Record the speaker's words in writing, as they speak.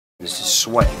This is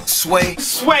Sway. Sway.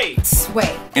 Sway.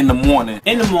 Sway. In the morning.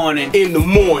 In the morning. In the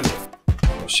morning.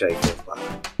 Shade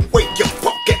 45. Wake your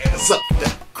fuck ass up.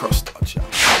 That Cross touch y'all.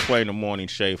 Sway in the morning,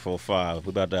 Shade 45.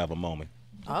 We're about to have a moment.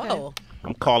 Oh.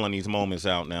 I'm calling these moments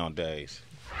out nowadays.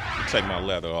 Take my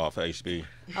leather off, HB.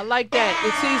 I like that.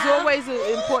 It's always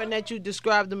important that you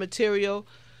describe the material,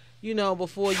 you know,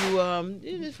 before you,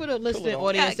 for the listening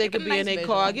audience, they could be in their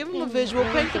car. Give them a visual.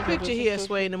 Paint the picture here,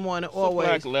 Sway in the morning, always.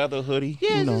 Black leather hoodie.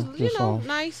 Yeah, you know,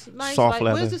 nice. soft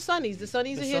leather. Where's the Sunnies? The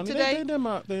Sunnies are here today? They're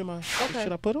my. Okay.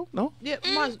 Should I put them? No? Yeah,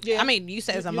 yeah. I mean, you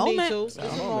said it's a You moment. need to. It's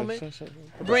a moment.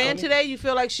 Brand today, you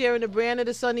feel like sharing the brand of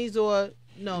the Sunnies, or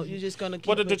no, you're just going to keep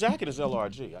Well, the it? jacket is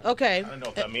LRG. Okay. I don't know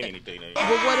if that means anything. But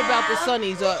what about the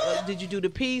Sunnies? Did you do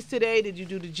the P's today? Did you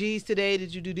do the G's today?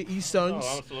 Did you do the E Suns?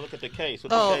 No, look at the case.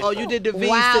 You did the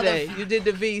V's today. You did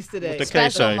the V's today. The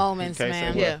case Special moments,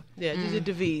 man. Yeah, you did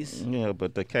the V's. Yeah,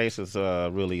 but the case is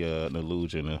really an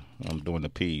illusion. I'm doing the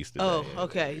P's today. Oh,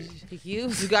 okay. You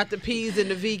got the P's in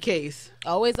the V case.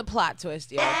 always a plot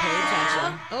twist, y'all. Pay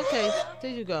attention. Okay,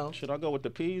 there you go. Should I go with the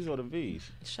P's or the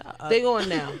V's? Shut up. They going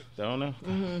now. I don't know.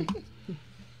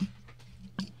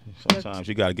 Sometimes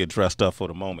you got to get dressed up for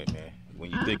the moment, man. When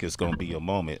you think it's going to be a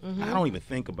moment. I don't even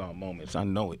think about moments. I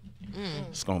know it.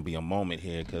 It's going to be a moment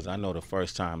here because I know the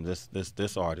first time this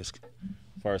artist,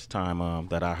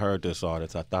 that I heard this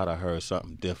artist, I thought I heard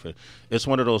something different. It's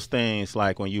one of those things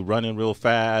like when you running real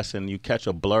fast and you catch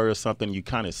a blur or something, you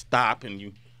kind of stop and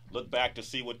you look back to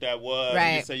see what that was. Right.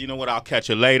 And you say, you know what, I'll catch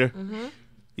it later.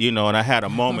 You know, and I had a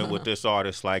moment with this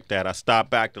artist like that. I stopped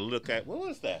back to look at, what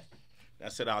was that? I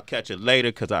said, I'll catch it later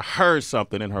because I heard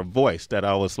something in her voice that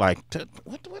I was like,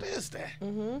 what is that?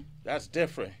 That's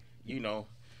different, you know.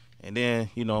 And then,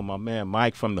 you know, my man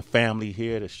Mike from the family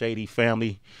here, the Shady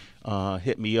family,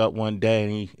 hit me up one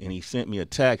day and he sent me a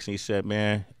text. And he said,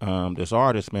 man, this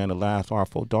artist, man, the Last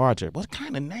Artful Dodgr, what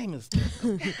kind of name is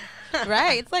this?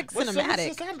 Right, it's like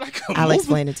cinematic. I'll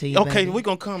explain it to you. Okay, baby. we're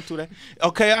going to come to that.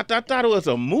 Okay, I thought it was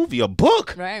a movie, a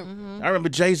book. Right. I remember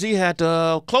Jay-Z had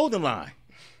the clothing line.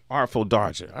 Artful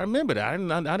Dodgr. I remember that. I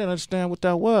didn't understand what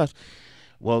that was.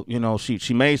 Well, you know,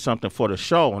 she made something for the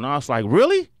show, and I was like,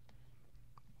 really?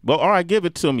 Well, all right, give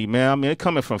it to me, man. I mean, it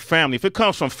coming from family. If it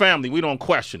comes from family, we don't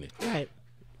question it. Right.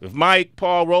 If Mike,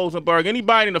 Paul, Rosenberg,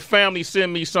 anybody in the family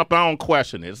send me something, I don't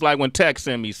question it. It's like when Tex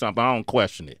send me something, I don't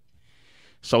question it.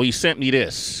 So he sent me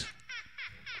this.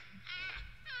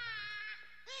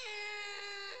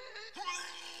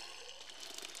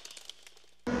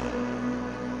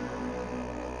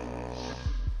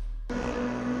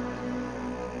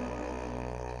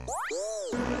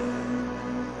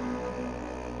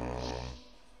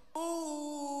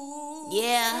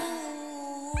 Yeah.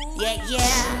 When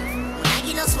I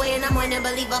get no sway and I'm on them,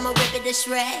 believe I'ma rip it to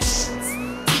shreds.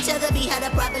 Teach other be how to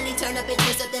properly turn up and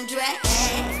twist up them dreads.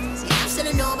 Yeah, I'm still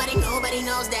a nobody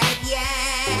knows that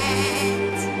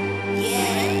yet.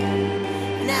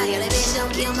 Yeah. Now y'all bitch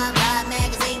don't kill my vibe.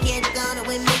 Magazine can't gonna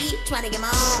win me. Trying to get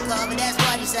my own cover, that's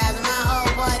party size and my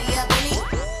whole party up in me.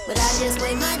 But I just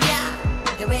wait my job.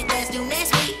 The rent that's due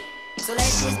next week. So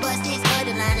let's just bust this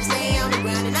other line and stay on the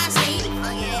ground and I sleep.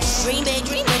 Oh yeah. Dream big,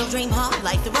 dream little, dream hard.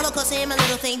 Like the roller coaster in my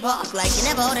little theme park. Like you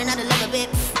never hold another little bit.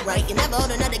 Right, you never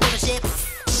hold another give a shit.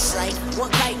 It's like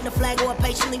one kite in the flag or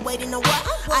patiently waiting on what?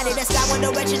 I did a stop one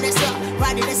direction that's up.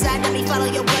 Right to the side, let me follow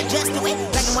your gut, just do it.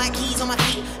 Black and white keys on my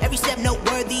feet. Every step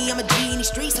noteworthy. I'm a G in these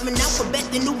streets. I'm an alphabet,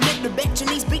 the new myth, the bitch in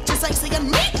these bitches like say I'm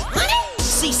me, honey.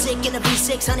 Seasick in a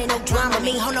V6, honey, no drama.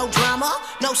 Me, ho, no drama.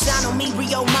 No sign on me,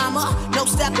 Rio mama. No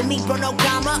stopping me, bro, no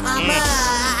comma.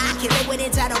 I can live with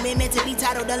entitlement, meant to be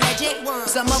titled a legend.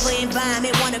 Some other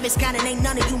environment, one of its kind, and ain't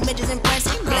none of you midgets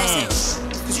impressive. Blessings,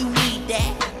 cause you need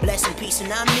that. Blessing, peace,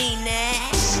 and I mean that.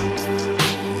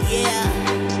 Yeah.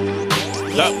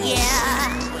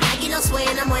 When I get no sway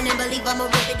and I'm winning, believe I'ma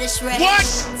rip it to shreds. What?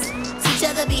 Teach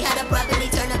other be how to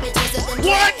properly turn up and twist up them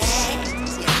What?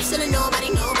 dreads. Yeah, I'm still a nobody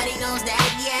knows that.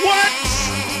 What?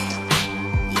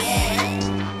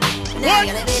 Now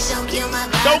y'all bitch don't kill my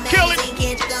vibe. Don't kill it.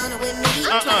 Can't you gonna with me?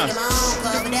 I'm trying to get my own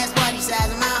cover. That's party size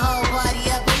and my whole party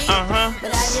up in me.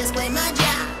 But I just quit my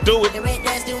job. Do it. The rent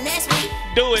that's due next week.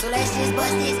 Do it. So let's just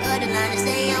bust this other line and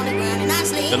stay on the ground and I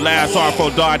sleep. The Last Artful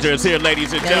Dodgr is here,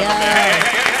 ladies and gentlemen.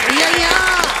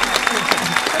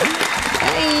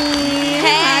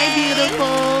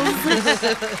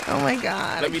 Oh my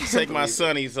God. Let me take my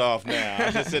sunnies off now.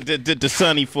 I just did the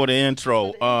sunny for the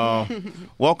intro.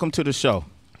 Welcome to the show.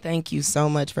 Thank you so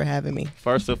much for having me.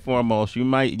 First and foremost, you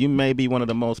may be one of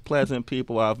the most pleasant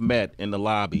people I've met in the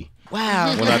lobby.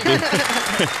 Wow. When I do,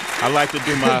 I like to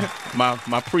do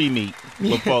my pre-meet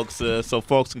with folks, so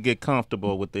folks can get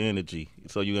comfortable with the energy.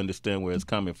 so you understand where it's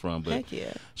coming from. But Heck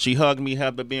yeah. she hugged me,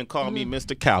 Heather B, and called me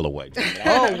Mr. Calloway.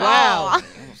 Oh, wow. I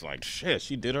was like, shit,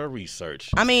 she did her research.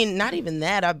 I mean, not even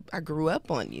that. I grew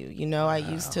up on you. You know, I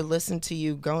used to listen to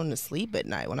you going to sleep at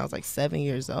night when I was like 7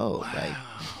 years old. Like,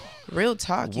 real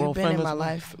talk. You've been in my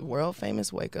life. World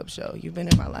famous wake up show. You've been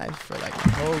in my life for like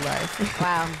my whole life.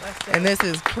 Wow. And this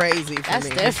is crazy for That's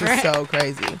me. different. This is so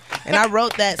crazy. And I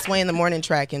wrote that Sway in the Morning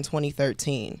track in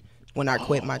 2013 when I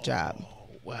quit my job.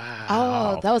 Wow.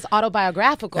 Oh, that was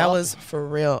autobiographical. That was for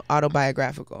real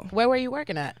autobiographical. Where were you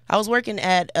working at? I was working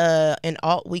at an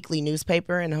alt weekly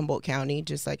newspaper in Humboldt County,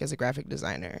 just like as a graphic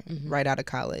designer, right out of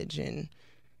college. And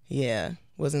yeah,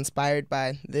 was inspired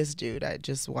by this dude. I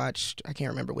just watched, I can't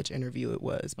remember which interview it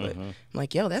was, but I'm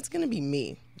like, yo, that's going to be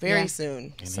me very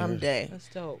soon, someday. That's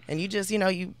dope. And you just, you know,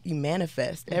 you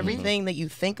manifest everything that you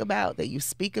think about, that you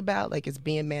speak about, like it's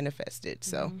being manifested.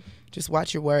 So just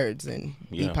watch your words and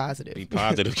be positive. Be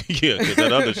positive. Yeah, because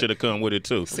that other should have come with it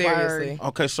too. Seriously.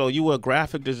 Okay, so you were a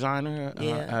graphic designer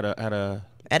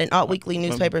at an alt weekly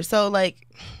newspaper. So like,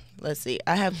 let's see,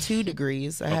 I have 2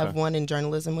 degrees. I have one in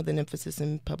journalism with an emphasis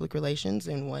in public relations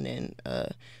and one in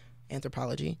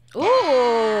anthropology. Ooh.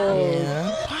 Yeah.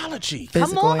 Anthropology.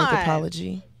 Physical on.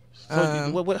 anthropology.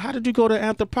 So how did you go the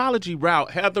anthropology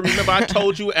route? Heather, remember I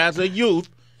told you as a youth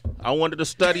I wanted to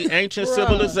study ancient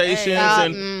civilizations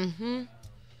and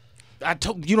I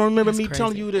told you don't remember me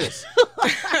telling you this.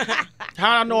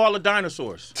 How I know all the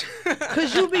dinosaurs?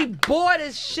 Because you be bored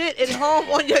as shit at home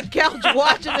on your couch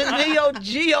watching the Neo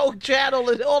Geo channel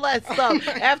and all that stuff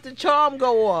after Charm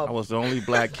go off. I was the only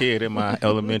black kid in my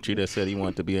elementary that said he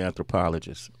wanted to be an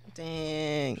anthropologist.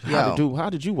 Dang. How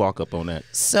did you walk up on that?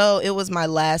 So it was my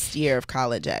last year of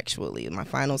college, actually. My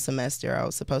final semester, I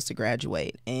was supposed to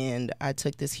graduate. And I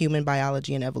took this human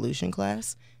biology and evolution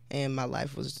class. And my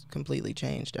life was completely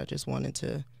changed. I just wanted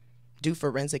to do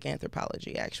forensic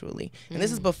anthropology, actually. And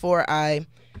this is before I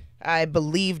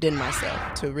believed in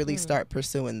myself to really start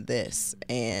pursuing this.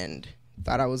 And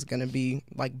thought I was going to be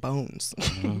like Bones.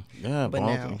 Yeah, but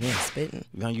Bones, now I'm spitting.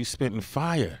 Now you spitting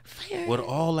fire with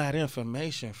all that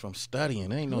information from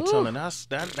studying. Ain't no telling us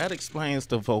that explains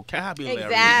the vocabulary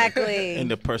Exactly. and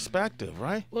the perspective,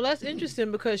 right? Well, that's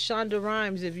interesting because Shonda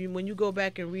Rhimes, when you go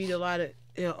back and read a lot of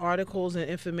articles and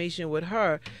information with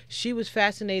her, she was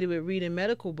fascinated with reading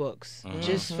medical books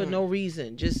just for no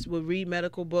reason. Just would read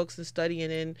medical books and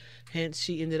studying, and hence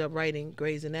she ended up writing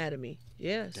Grey's Anatomy.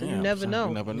 Yeah, so you never know.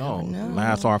 You never know.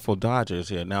 Last Artful Dodgr is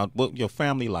here. Now, what your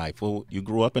family life? Well, you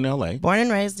grew up in L.A. Born and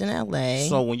raised in L.A.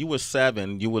 So when you were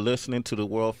 7, you were listening to the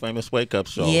world famous Wake Up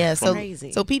Show. Yeah,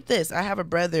 Crazy. so peep this. I have a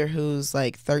brother who's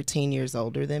like 13 years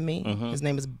older than me. His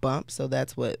name is Bump, so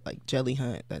that's what, like Jelly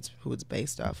Hunt, that's who it's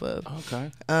based off of.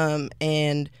 Okay.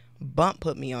 And Bump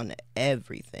put me on to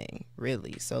everything,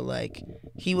 really. So like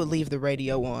he would leave the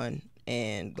radio on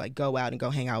and like go out and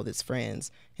go hang out with his friends,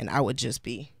 and I would just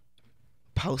be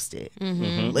posted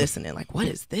listening like, what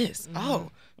is this? Oh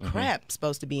crap,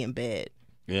 supposed to be in bed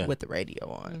with the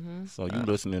radio on. So you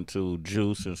listening to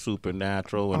Juice and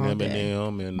Supernatural and all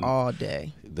Eminem day. and all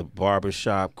day, the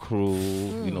Barbershop Crew,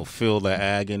 you know, Feel the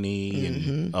Agony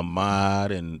and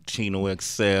Ahmad and Chino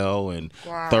XL and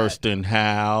Thurston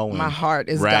Howe and my heart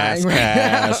is Ras dying right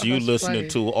Kass. now. You It's listening funny.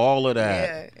 to all of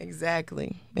that. Yeah,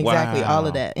 exactly all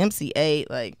of Wow. that. MC8,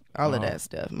 like all of that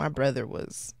stuff. My brother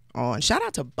was on. Shout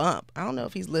out to Bump. I don't know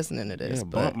if he's listening to this, Yeah,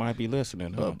 but Bump might be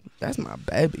listening, huh? that's my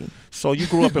baby. So you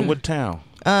grew up in what town?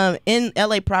 In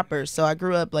LA proper. So I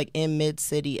grew up like in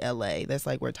mid-city LA. That's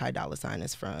like where Ty Dolla $ign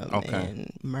is from. Okay.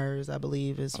 And Mers, I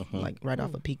believe, is like right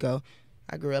off of Pico.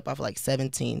 I grew up off like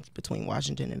 17th between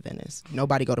Washington and Venice.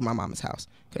 Nobody go to my mama's house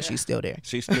because she's still there.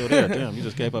 She's still there. Damn, you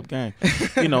just gave up game.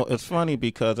 You know, it's funny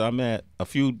because I met a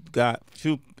few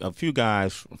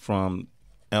guys from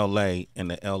L.A. in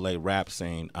the L.A. rap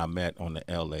scene. I met on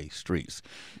the L.A. streets.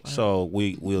 Wow. So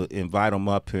we'll invite them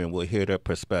up here and we'll hear their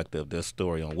perspective, their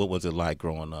story on what was it like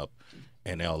growing up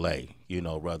in L.A. You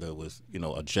know, whether it was, you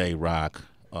know, a J-Rock,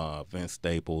 Vince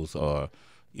Staples, or,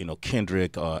 you know,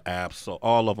 Kendrick, Apps. So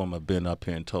all of them have been up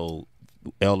here and told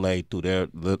L.A. through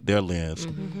their lens.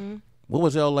 What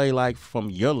was L.A. like from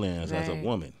your lens as a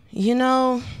woman? You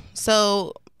know,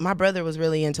 so my brother was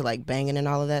really into like banging and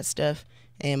all of that stuff.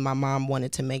 And my mom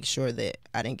wanted to make sure that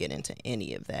I didn't get into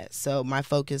any of that. So my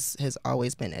focus has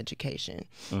always been education.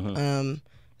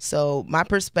 So my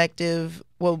perspective,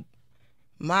 well,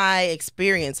 my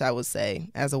experience, I would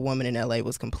say, as a woman in LA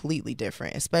was completely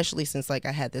different, especially since like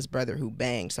I had this brother who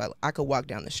banged. So I could walk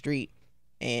down the street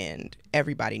and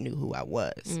everybody knew who I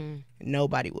was.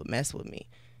 Nobody would mess with me.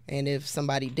 And if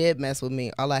somebody did mess with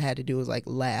me, all I had to do was like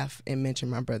laugh and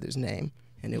mention my brother's name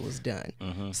and it was done.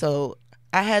 So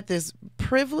I had this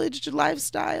privileged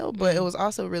lifestyle, but it was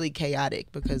also really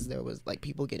chaotic because there was like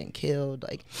people getting killed.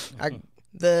 Like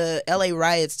the LA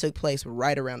riots took place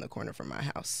right around the corner from my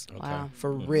house. Wow.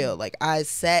 For real. Like I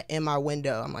sat in my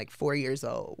window, I'm like 4 years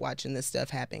old, watching this stuff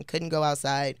happen. Couldn't go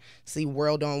outside, see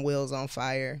World on Wheels on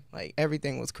fire. Like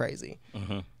everything was crazy.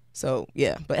 So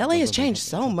yeah, but LA has changed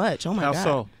so much. Oh my God. How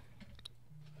so?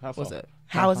 How What's so? that?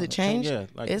 How has it changed? Yeah,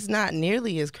 like, It's not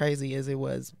nearly as crazy as it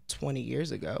was 20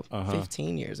 years ago,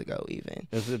 15 years ago even.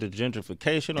 is it a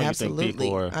gentrification, or Absolutely. you think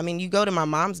people are? I mean, you go to my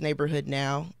mom's neighborhood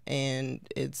now, and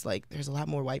it's like there's a lot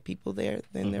more white people there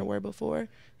than there were before.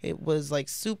 It was like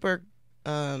super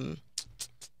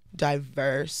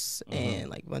diverse and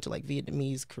like a bunch of like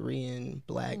Vietnamese, Korean,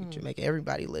 Black, Jamaican.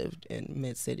 Everybody lived in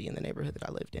Mid-City in the neighborhood that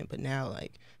I lived in. But now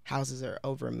like houses are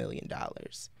over $1 million.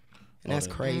 And that's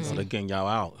crazy. They're getting y'all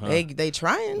out. Huh? They're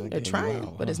trying,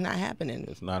 out, but it's not happening.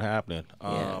 It's not happening.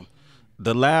 Yeah.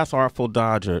 The Last Artful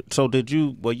Dodgr. So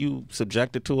were you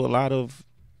subjected to a lot of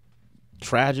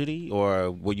tragedy,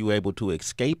 or were you able to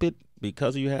escape it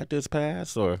because you had this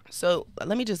past? Or So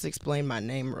let me just explain my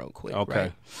name real quick. Okay.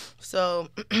 Right? So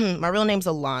my real name's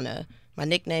Alana. My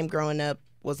nickname growing up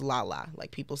was Lala. Like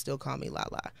people still call me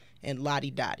Lala. And Lottie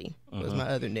Dottie was my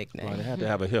other nickname. well, they had to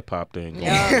have a hip hop thing going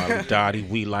on. Dottie,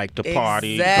 we like to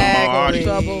party. Exactly.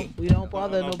 Come on. Trouble. We don't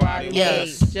bother nobody.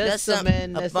 Yes. Just some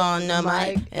men that's up on the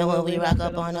mic. And when we rock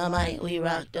up on the mic, we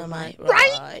rock the mic.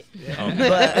 Right?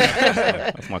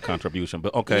 That's my contribution.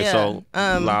 But okay, Yeah. so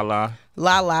Lala.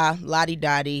 Lala, Lottie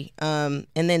Dottie. And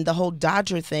then the whole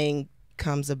Dodger thing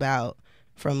comes about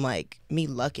from like me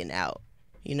lucking out.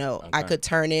 You know, I could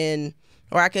turn in,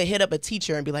 or I could hit up a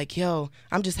teacher and be like, yo,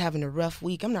 I'm just having a rough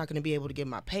week. I'm not going to be able to get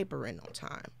my paper in on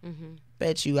time.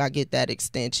 Bet you I get that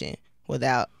extension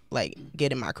without like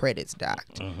getting my credits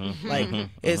docked. Like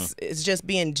it's just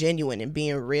being genuine and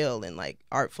being real and like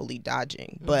artfully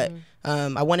dodging. But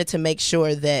I wanted to make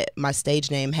sure that my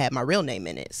stage name had my real name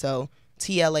in it. So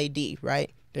TLAD, right?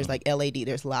 There's like LAD,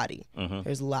 there's Lottie,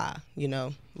 there's La, you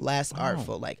know, Last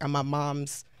Artful. Like I'm my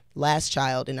mom's last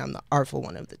child and I'm the artful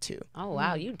one of the two. Oh,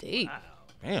 wow, you deep.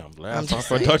 Damn, Last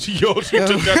Artful Dodgr. Yo, she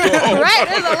took that to a whole Right,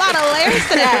 there's a lot of layers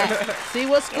to that. See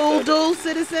what school do,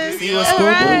 citizens? See what school do?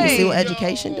 Right. You see what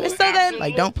education do? So then,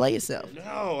 Like, don't play yourself. No,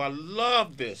 I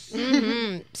love this.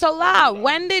 so La,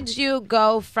 when did you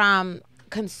go from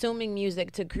consuming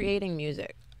music to creating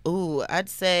music? Ooh, I'd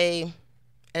say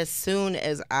as soon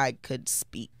as I could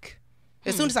speak.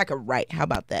 As soon as I could write. How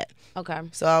about that? Okay.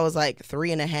 So I was like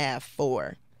 3.5,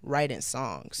 4, writing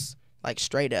songs. Like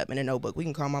straight up in a notebook. We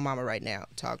can call my mama right now,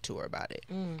 talk to her about it.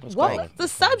 What was the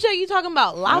subject you talking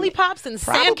about? Lollipops and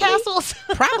Probably. sandcastles?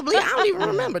 Probably. I don't even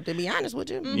remember, to be honest with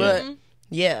you. But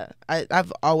yeah,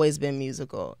 I've always been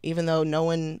musical. Even though no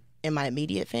one in my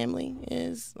immediate family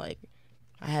is, like,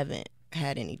 I haven't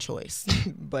had any choice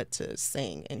but to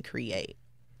sing and create.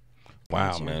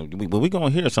 Wow, man. But we're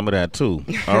going to hear some of that, too.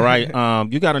 All right.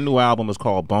 You got a new album. It's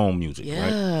called Bone Music, right?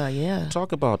 Yeah, yeah.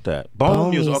 Talk about that. Bone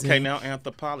music. music. Okay, now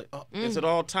anthropology. Oh, is it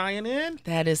all tying in?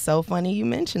 That is so funny you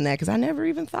mentioned that because I never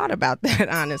even thought about that,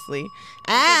 honestly.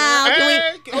 Ow,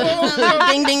 can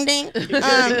we? Ding, ding, ding.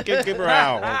 Give her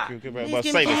out. Give her well,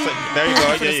 Please say give it. me- There you go.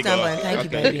 For There the you stumbling. go. Thank you,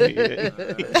 Okay.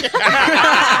 baby.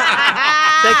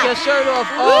 Take your shirt off.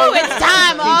 Oh, It's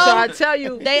time, he tried oh. to tell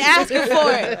you. They asking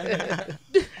for it.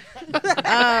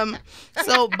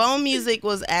 So Bone Music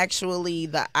was actually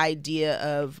the idea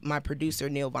of my producer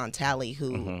Neil Von Talley,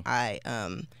 who I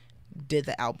did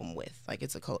the album with. Like,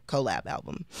 it's a collab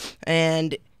album,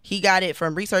 and he got it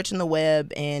from researching the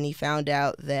web, and he found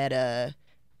out that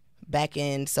back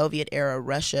in Soviet era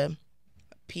Russia,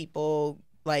 people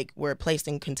like were placed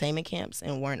in containment camps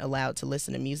and weren't allowed to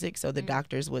listen to music, so the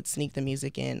doctors would sneak the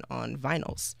music in on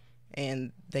vinyls,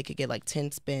 and they could get like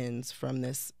 10 spins from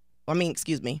this.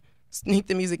 Sneak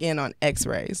the music in on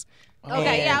X-rays.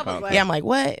 Okay, yeah, I was like, Yeah, I'm like,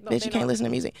 what? Bitch, you can't listen to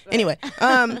music. Anyway,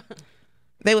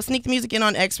 they would sneak the music in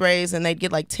on X-rays, and they'd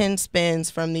get like 10 spins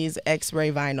from these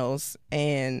X-ray vinyls,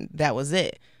 and that was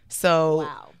it. So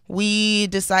we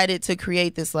decided to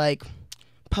create this like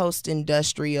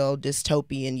post-industrial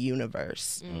dystopian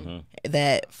universe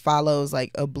that follows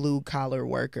like a blue-collar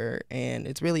worker, and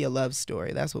it's really a love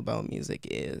story. That's what Bone Music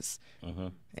is.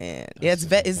 And yeah,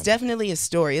 it's definitely a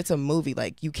story. It's a movie.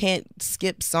 Like, you can't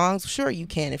skip songs. Sure, you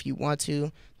can if you want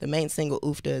to. The main single,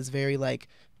 Oofda, is very like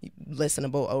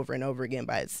listenable over and over again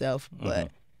by itself.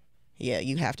 But yeah,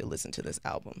 you have to listen to this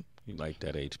album. You like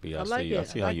that, HB. I like I it.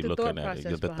 see I how like you're the looking thought at it.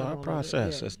 process The behind thought all of it,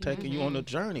 process yeah. is taking you on a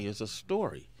journey. It's a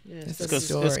story. It's It's a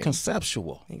story. it's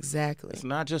conceptual. Exactly. It's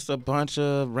not just a bunch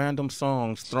of random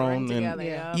songs thrown in. together,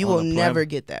 yeah. You on will a never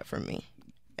get that from me.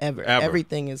 ever. Ever.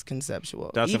 Everything is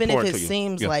conceptual. That's even if important it to you.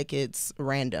 seems Yeah. like it's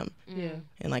random. Yeah.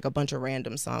 And like a bunch of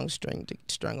random songs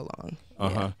strung along.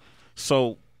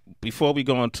 So before we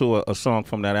go into a song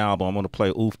from that album, I'm going to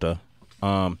play Oofta.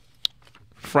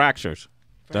 Fractures.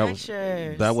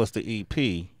 Fractures. That was the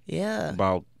EP Yeah.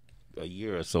 about a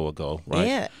year or so ago, right?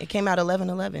 Yeah. It came out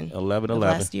 11/11. 11/11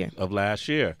 last year. Of last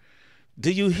year.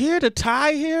 Do you hear the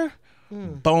tie here?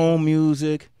 Bone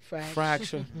music,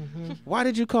 fracture. Why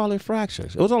did you call it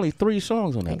Fractures? It was only 3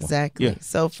 songs on that Exactly. one. Yeah.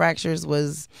 So Fractures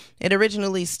it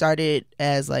originally started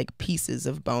as like pieces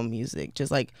of bone music,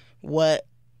 just like what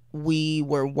we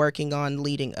were working on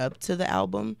leading up to the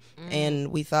album. And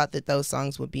we thought that those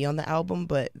songs would be on the album,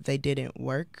 but they didn't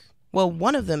work. Well,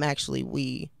 one of them actually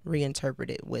we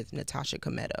reinterpreted with Natasha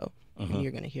Cometto, and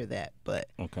you're going to hear that. But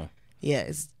Okay. yeah,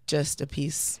 it's just a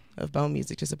piece of bone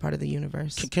music, just a part of the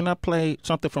universe. Can I play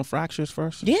something from Fractures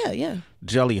first? Yeah.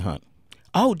 Jelly Hunt.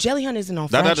 Oh, Jelly Hunt isn't on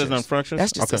That Fractures. isn't on Fractures?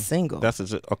 That's just Okay. a single.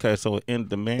 Okay, so In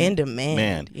Demand? In Demand.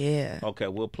 Man. Yeah. Okay,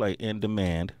 we'll play In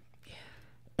Demand.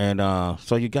 And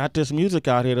so you got this music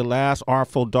out here, the Last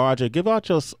Artful Dodgr. Give out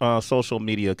your social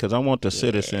media because I want the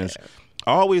citizens.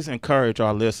 I always encourage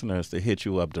our listeners to hit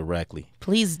you up directly.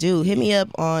 Please do. Hit me up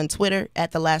on Twitter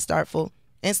at The Last Artful,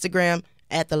 Instagram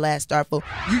at The Last Artful.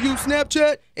 You use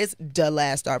Snapchat? It's The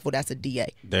Last Artful. That's a DA.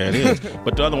 There it is.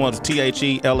 But the other one's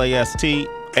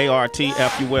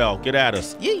TheLastArtful. Get at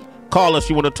us. Yee. Call us.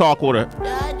 You want to talk with her.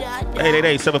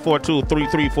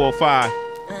 888-742-3345.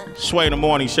 Sway in the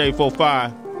morning, Shade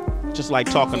 45. Just like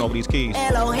talking over these keys.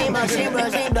 Now,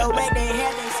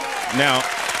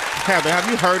 Heather, have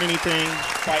you heard anything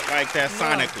quite like that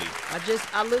sonically?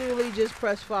 I literally just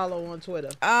press follow on Twitter.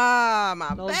 Ah,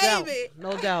 my No baby. doubt.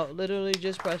 No doubt. Literally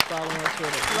just press follow on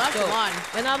Twitter. That's one.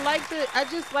 And I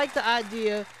just like the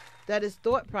idea that it's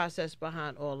thought process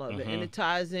behind all of it. And it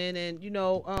ties in. And,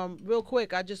 real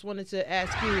quick, I just wanted to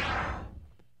ask you,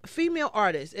 female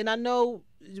artists, and I know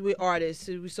we're artists,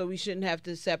 so we shouldn't have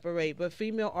to separate, but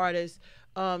female artists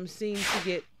seem to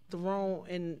get thrown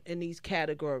in these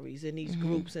categories, in these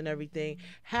groups and everything.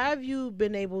 Have you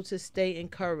been able to stay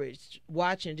encouraged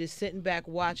just sitting back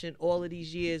watching all of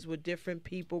these years with different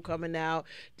people coming out,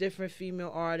 different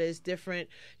female artists, different,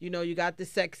 you got the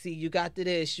sexy, you got the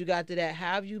this, you got the that.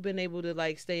 Have you been able to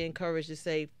like stay encouraged to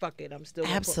say, fuck it, I'm still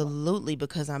gonna Absolutely,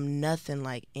 because I'm nothing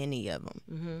like any of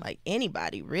them. Like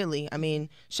anybody, really. I mean,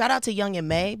 shout out to Young and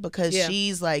May because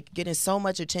she's like getting so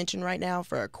much attention right now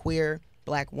for a queer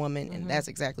Black woman, and that's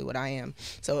exactly what I am.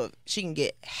 So if she can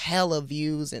get hella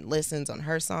views and listens on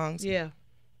her songs, Yeah.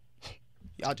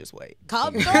 y'all just wait.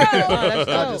 Come through. That's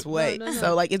Y'all dope. just wait. No.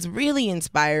 So like it's really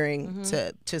inspiring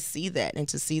to see that, and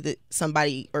to see that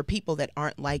somebody or people that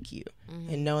aren't like you,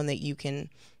 and knowing that you can,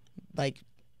 like,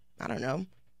 I don't know,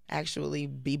 actually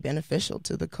be beneficial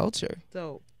to the culture.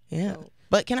 Dope. Yeah. Dope.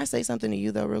 But can I say something to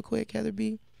you though, real quick, Heather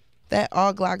B? That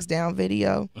All Glocks Down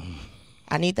video.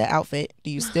 I need that outfit. Do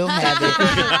you still have it?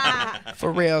 For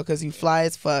real, because you fly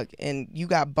as fuck and you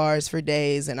got bars for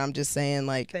days. And I'm just saying,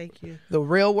 like, Thank you. The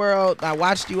Real World, I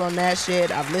watched you on that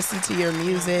shit. I've listened to your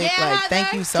music. Yeah, like, thank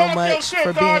Heather. you so much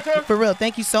for being, for real,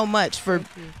 thank you so much for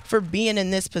being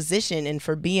in this position and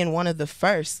for being one of the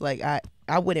first. Like, I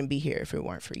wouldn't be here if it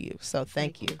weren't for you. So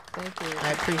thank you. Thank you.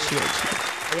 I appreciate you.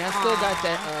 Yeah, I still got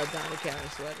that Donna Karen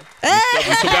sweater.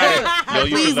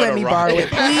 Please let me borrow it.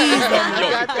 Please let me.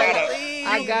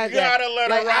 I got You gotta that.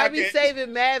 let her Like, I rock be it.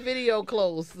 saving mad video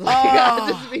clothes. Like, I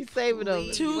just be saving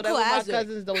them. Too Whatever classic. my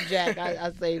cousins don't jack,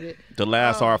 I save it. The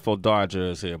Last Artful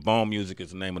Dodgr is here. Bone Music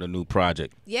is the name of the new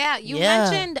project. Yeah, you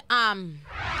mentioned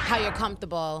how you're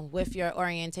comfortable with your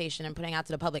orientation and putting out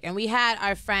to the public. And we had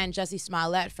our friend Jesse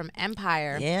Smollett from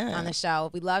Empire on the show.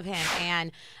 We love him.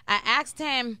 And I asked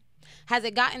him, has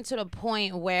it gotten to the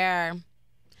point where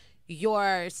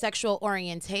your sexual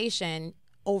orientation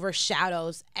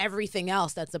overshadows everything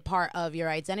else that's a part of your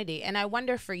identity? And I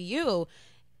wonder for you,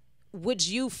 would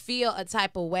you feel a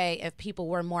type of way if people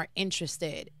were more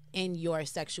interested in your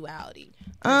sexuality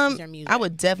versus your music? I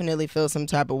would definitely feel some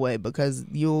type of way because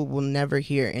you will never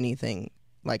hear anything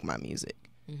like my music.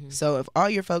 So if all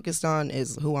you're focused on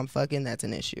is who I'm fucking, that's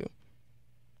an issue.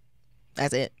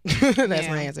 That's it. That's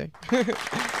my answer.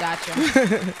 Gotcha.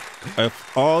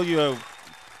 If all you're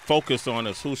focused on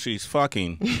is who she's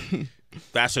fucking,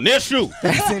 that's an issue.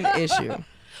 That's an issue.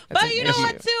 But you know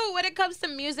what, too? When it comes to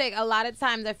music, a lot of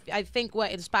times I think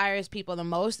what inspires people the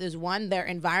most is, one, their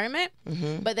environment,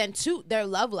 but then, two, their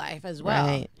love life as well.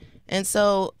 Right. And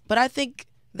so, but I think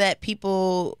that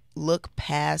people look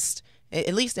past,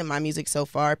 at least in my music so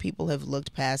far, people have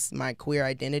looked past my queer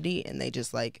identity and they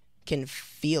just like can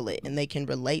feel it and they can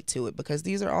relate to it, because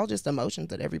these are all just emotions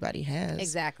that everybody has.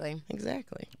 Exactly.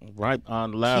 Right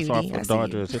on Last Artful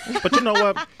Dodgr. But you know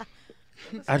what?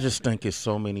 I just think it's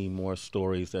so many more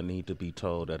stories that need to be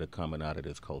told that are coming out of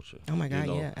this culture. Oh my God,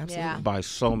 yeah, absolutely. Yeah. By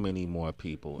so many more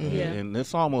people. And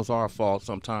it's almost our fault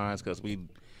sometimes, because we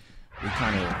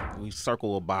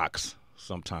circle a box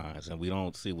sometimes and we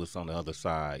don't see what's on the other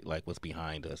side, like what's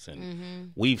behind us.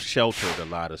 And we've sheltered a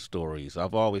lot of stories.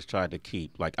 I've always tried to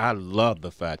keep, like, I love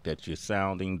the fact that you're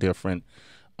sounding different.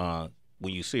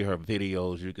 When you see her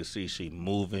videos, you can see she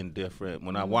moving different.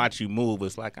 When I watch you move,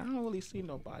 it's like I don't really see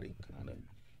nobody kind of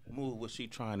move what she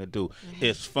trying to do.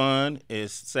 It's fun,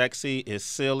 it's sexy, it's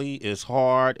silly, it's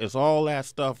hard, it's all that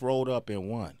stuff rolled up in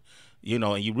one. You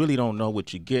know, and you really don't know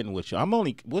what you're getting with you.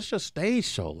 What's your stage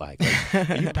show like?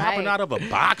 Are you popping out of a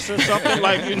box or something?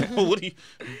 Like, you know, what do you?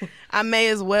 I may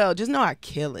as well. Just know I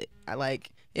kill it.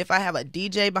 If I have a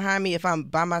DJ behind me, if I'm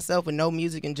by myself with no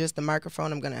music and just the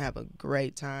microphone, I'm going to have a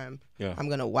great time. Yeah. I'm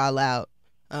going to wild out.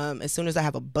 As soon as I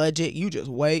have a budget, you just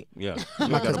wait. Yeah.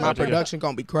 Because my production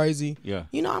going to be crazy. Yeah.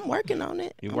 You know, I'm working on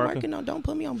it. I'm working on, don't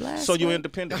put me on blast. So you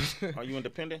independent? Are you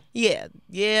independent? Yeah.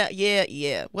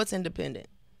 What's independent?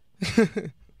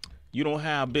 You don't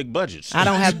have big budgets. I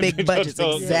don't have big budgets,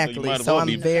 exactly. So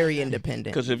I'm very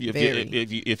independent. Because if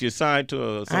you're signed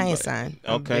to I ain't signed.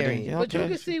 Okay. But you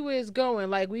can see where it's going.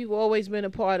 Like, we've always been a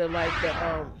part of, like,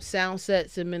 the sound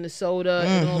sets in Minnesota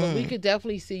and all that. We could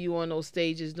definitely see you on those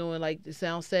stages doing, like, the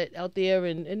sound set out there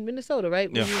in Minnesota,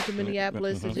 right? When you went to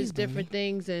Minneapolis and just different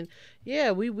things. And, yeah,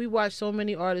 we watch so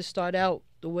many artists start out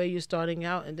the way you're starting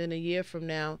out, and then a year from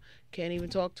now, can't even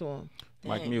talk to them.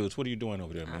 Mike Muse, what are you doing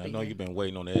over there, man? I know you've been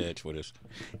waiting on the edge for this.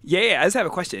 Yeah, I just have a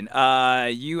question.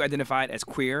 You identified as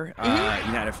queer. You're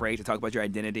not afraid to talk about your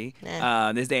identity.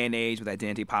 This day and age with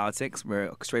identity politics,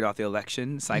 we're straight off the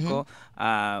election cycle.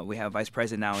 We have Vice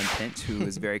President now in Pence, who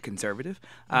is very conservative,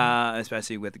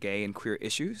 especially with gay and queer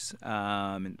issues,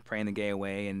 and praying the gay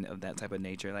away and of that type of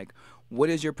nature. Like, what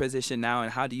is your position now,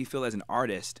 and how do you feel as an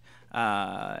artist,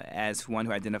 as one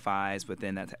who identifies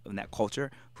within that culture,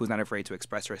 who's not afraid to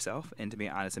express herself and to be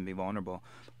honest and be vulnerable?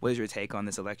 What is your take on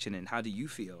this election, and how do you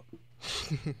feel?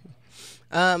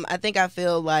 I think I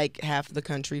feel like half the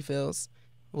country feels,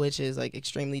 which is, like,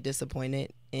 extremely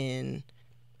disappointed in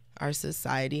our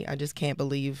society. I just can't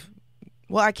believe.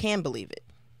 Well, I can believe it.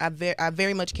 I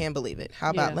very much can believe it. How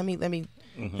about let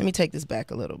me take this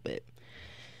back a little bit.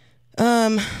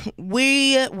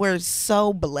 We were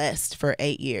so blessed for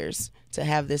 8 years to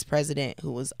have this president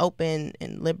who was open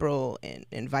and liberal and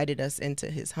invited us into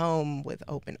his home with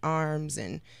open arms,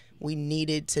 and we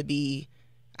needed to be,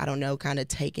 I don't know, kind of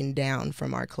taken down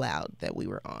from our cloud that we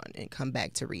were on and come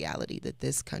back to reality that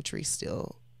this country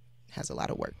still has a lot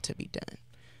of work to be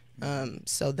done.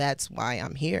 So that's why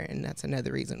I'm here, and that's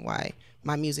another reason why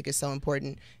my music is so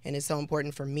important, and it's so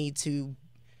important for me to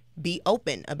be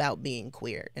open about being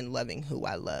queer and loving who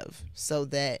I love, so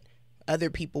that other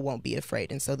people won't be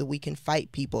afraid, and so that we can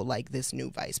fight people like this new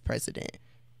vice president.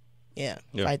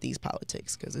 Fight these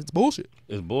politics, because it's bullshit.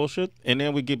 It's bullshit. And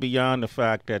then we get beyond the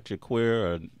fact that you're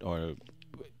queer or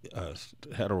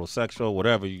heterosexual,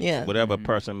 whatever whatever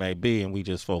person may be, and we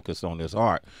just focus on this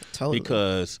art. Totally.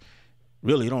 Because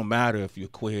really, it don't matter if you're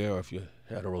queer or if you're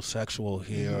heterosexual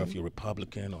here, or if you're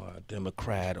Republican or a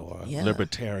Democrat or a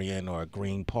Libertarian or a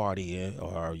Green Party,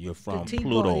 or you're from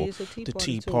Pluto, the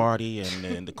Tea Party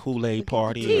and the Kool-Aid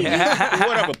Party,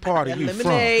 whatever party you're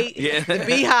from. The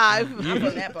Beehive. I'm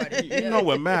from that party. You know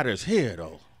what matters here,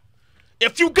 though?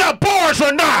 If you got bars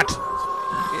or not.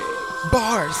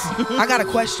 Bars. I got a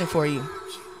question for you.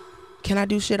 Can I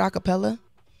do shit a cappella?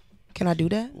 Can I do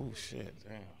that? Oh, shit.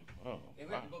 Damn. Oh, and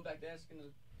we have to go back to asking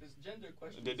this gender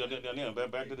question.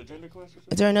 Back to the gender question?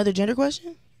 Is there another gender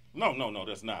question? No,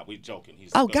 that's not. We joking.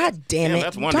 God damn it.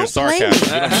 That's one sarcasm.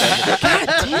 God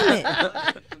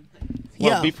damn it.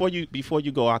 Well, before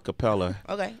you go a cappella,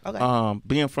 okay.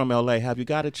 Being from LA, have you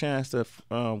got a chance to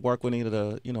work with any of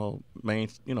the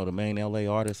the main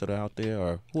LA artists that are out there,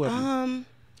 or whoever?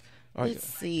 Let's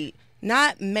see.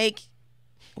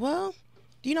 Well,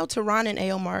 do you know Tehran and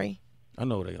A.O. Mari? I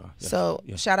know they are. Yes. So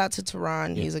shout out to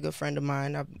Tehran. He's a good friend of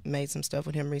mine. I've made some stuff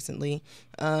with him recently.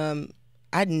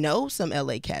 I know some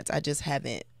LA cats. I just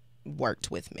haven't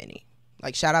worked with many.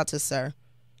 Like, shout out to Sir.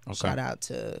 Okay. Shout out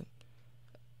to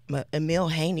Emil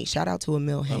Haney. Shout out to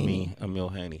Emil Haney. Emil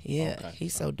Haney. Yeah, okay.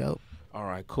 He's so dope. All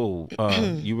right, cool.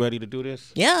 You ready to do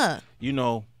this? Yeah. You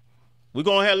know, we're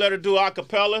going to ahead and let her do a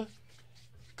cappella,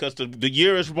 because the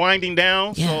year is winding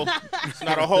down, so it's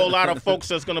not a whole lot of folks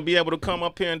that's going to be able to come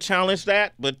up here and challenge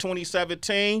that. But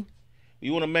 2017,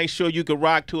 you want to make sure you can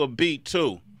rock to a beat,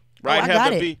 too. Right? I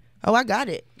got it. Oh, I got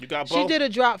it. You got both? She did a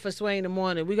drop for Sway in the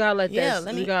morning. We gotta let that.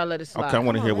 We gotta let it slide. Okay, I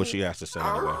want to hear what she has to say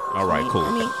anyway. All right, cool.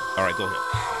 All right, go ahead.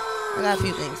 I got a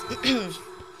few things.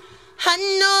 I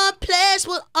know a place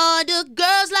where all the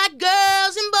girls like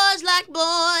girls and boys like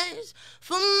boys.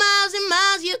 For miles and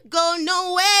miles you go,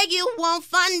 nowhere you won't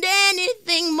find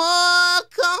anything more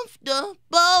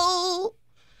comfortable.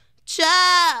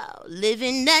 Child,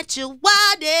 living at your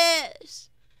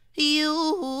wildest.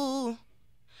 You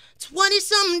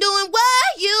 20-something doing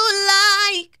what you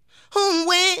like. Who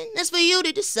win? That's for you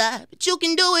to decide. But you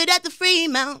can do it at the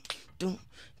Fremont. Don't.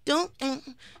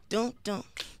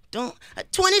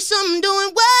 20-something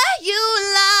doing what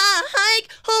you like.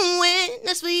 Who win?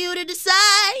 That's for you to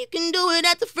decide. You can do it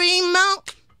at the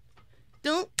Fremont.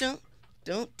 Don't.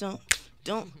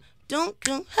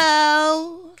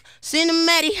 How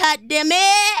cinematic, hot damn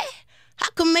it. I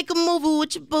can make a movie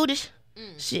with your booty.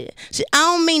 Shit, I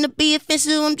don't mean to be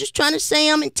offensive. I'm just trying to say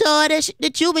I'm into all that shit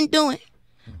that you've been doing.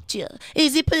 Yeah.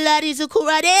 Is it Pilates or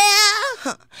karate?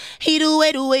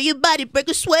 The way your body break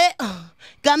a sweat.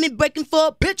 Got me breaking for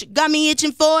a picture, got me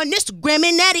itching for an Instagram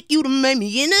and addict. You done made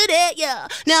me into that, yeah.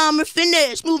 Now I'm a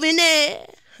finish, moving there.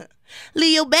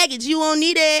 Leave your baggage, you won't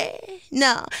need it.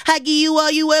 No, I give you all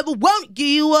you ever want, give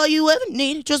you all you ever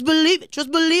need. Just believe it,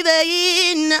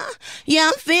 yeah. Nah.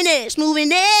 Yeah, I'm finished, moving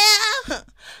there.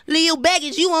 Leave your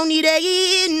baggage, you won't need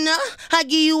it. Nah. I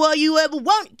give you all you ever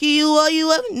want, give you all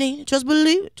you ever need. Just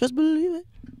believe it.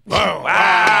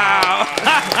 Wow.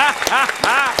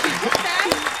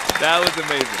 That was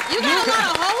amazing. You got a lot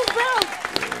of hoes, bro.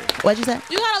 What'd you say?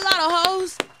 You got a lot of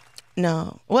hoes.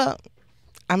 No. Well,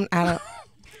 I'm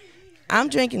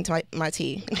drinking my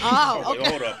tea. Oh,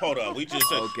 okay. Hold up. We just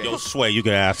said, yo, Sway, you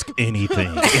can ask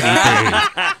anything.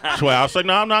 Sway, I was like,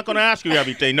 no, I'm not going to ask you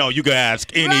everything. No, you can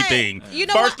ask anything. Right. You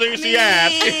know First thing she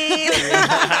asked.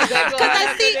 Because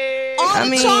I see all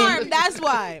the charm, that's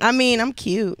why. I mean, I'm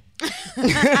cute. You should do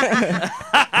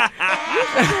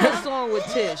a song with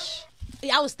Tish.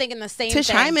 I was thinking the same Tish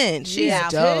thing. Hyman, she's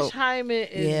dope. Tish Hyman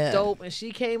is dope, and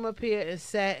she came up here and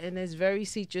sat in this very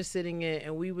seat you're sitting in,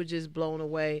 and we were just blown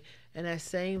away. And that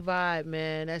same vibe,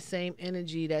 man, that same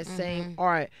energy, that same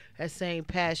art, that same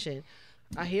passion.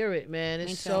 I hear it, man.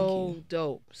 It's so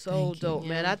dope. So dope,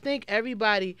 man. I think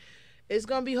everybody, it's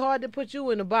going to be hard to put you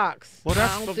in a box. Well,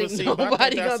 that's I don't think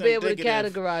nobody's going to be able to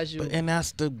categorize you. And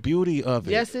that's the beauty of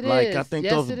it. Yes, it like, is. I think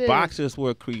Yes, those it is. boxes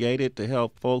were created to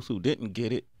help folks who didn't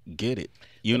get it.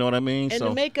 You know what I mean? And so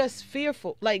to make us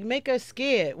fearful, like make us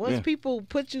scared. Once people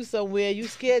put you somewhere, you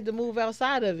scared to move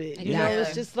outside of it. You know,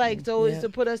 it's just like, so it's to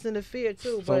put us in the fear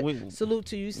too. So but salute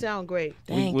to you. You sound great.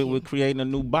 We're creating a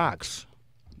new box.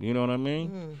 You know what I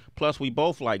mean? Plus, we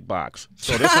both like box.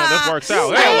 So this works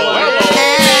out. Hello.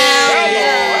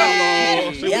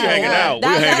 See, we hanging out.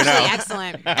 That's We're hanging out.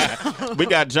 excellent. We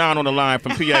got John on the line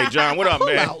from PA. John, what up,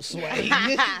 man?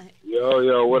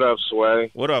 Yo, what up,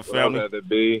 Sway? What up, family? What up, Leather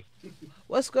B?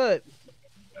 What's good?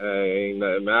 Hey, ain't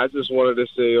nothing, man. I just wanted to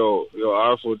say, yo,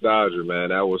 Artful Dodgr, man,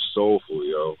 that was soulful,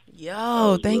 yo.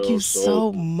 Yo, thank you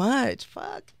so much.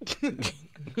 Fuck.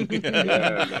 Yeah,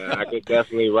 man, I could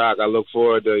definitely rock. I look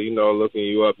forward to, looking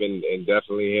you up and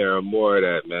definitely hearing more of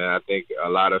that, man. I think a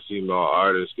lot of female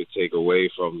artists could take away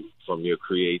from your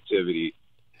creativity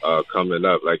coming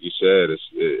up. Like you said, it's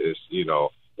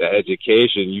the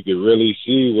education, you can really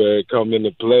see where it come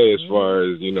into play as far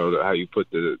as, how you put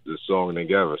the song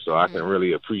together. So I can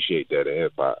really appreciate that in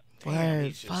hip-hop.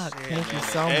 Word, fuck, thank you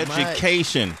so much.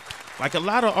 Education. Like a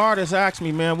lot of artists ask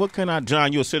me, man, what can I,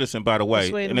 John, you're a citizen, by the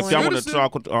way. And if y'all want to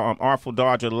talk with Artful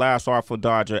Dodgr, Last Artful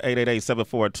Dodgr,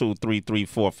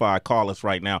 888-742-3345, call us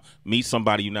right now. Meet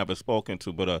somebody you never spoken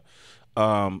to. But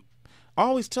I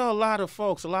always tell a lot of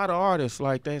folks, a lot of artists,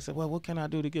 like they say, well, what can I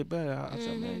do to get better? I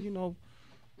said, man,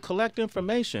 collect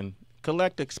information,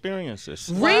 collect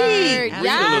experiences. Read a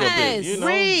little bit.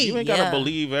 Read. You ain't got to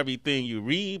believe everything you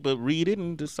read, but read it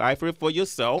and decipher it for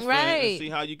yourself. And see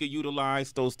how you can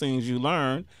utilize those things you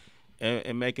learn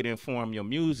and make it inform your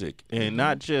music. And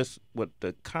not just with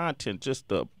the content, just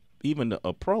even the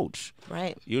approach.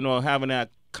 Right. Having that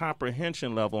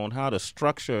comprehension level on how to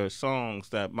structure songs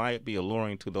that might be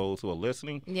alluring to those who are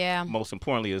listening. Yeah. Most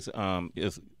importantly is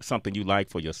something you like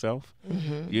for yourself.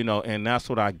 And that's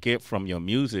what I get from your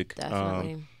music.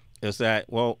 Definitely. Is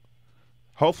that, well,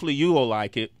 hopefully you will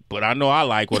like it, but I know I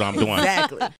like what I'm doing.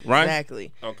 Exactly. Right?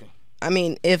 Exactly. Okay. I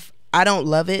mean, if I don't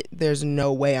love it, there's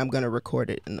no way I'm going to record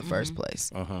it in the first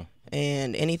place.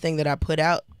 And anything that I put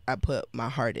out, I put my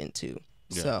heart into.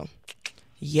 Yeah. So,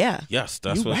 yeah. Yes,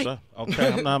 that's what's up.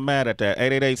 Okay, I'm not mad at that.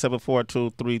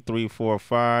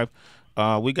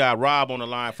 888-742-3345. We got Rob on the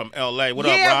line from L.A. What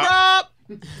up, Rob?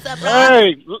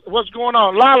 Hey, what's going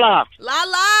on? La.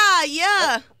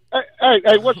 Yeah.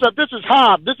 Hey, what's up? This is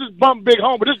Hob. This is Bump Big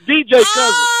Home, but this DJ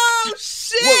cousin. Oh,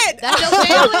 shit. That's your What's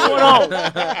family? going on?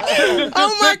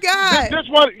 Oh, my God. This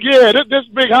one, this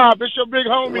Big Hob. This your big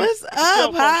homie. What's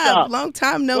up, Hob? Long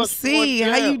time no see.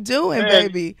 How you doing,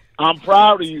 baby? I'm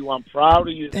proud of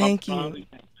you. Thank you.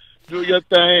 Do your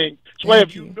thing. Sway,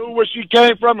 if you knew where she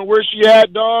came from and where she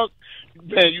at, dog,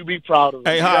 man, you be proud of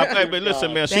her. Hey, Hob, hey, but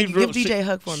listen, man. Give DJ a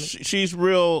hug for me. She's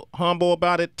real humble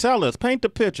about it. Tell us. Paint the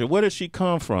picture. Where did she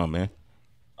come from, man?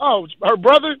 Oh, her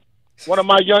brother, one of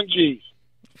my young G's.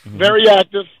 Very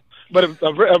active, but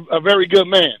a very good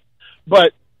man.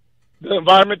 But the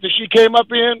environment that she came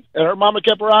up in and her mama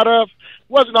kept her out of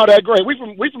wasn't all that great. We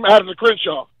from Adams and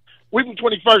Crenshaw. We from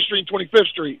 21st Street, 25th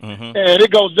Street, and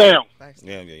it goes down.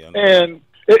 Yeah. And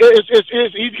it's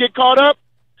easy to get caught up,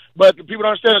 but the people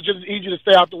don't understand it's just easy to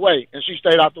stay out the way, and she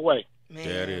stayed out the way. Man.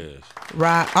 There it is.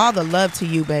 Right. All the love to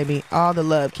you, baby. All the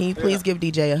love. Can you please give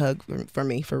DJ a hug for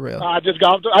me, for real? I just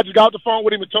got off the phone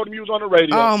with him and told him he was on the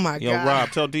radio. Oh, my God. Yo,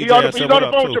 Rob, tell DJ he's on the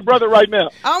phone with your brother right now.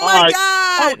 Oh, my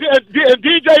God. Oh,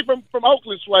 DJ from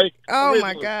Oakland, Sway. Oh,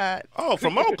 originally. my God. Oh,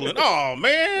 from Oakland. Oh,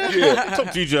 man. Yeah. Tell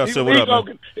DJ I said what up,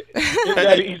 man. His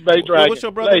daddy, East Bay Dragon. What's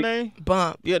your brother's name?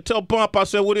 Bump. Yeah, tell Bump I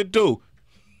said what it do.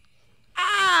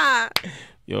 Ah.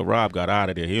 Yo, Rob got out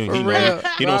of there. He For don't real.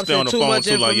 stay on the phone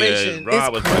too long. Yeah,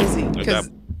 Rob was crazy like, because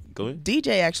go ahead.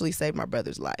 DJ actually saved my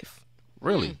brother's life.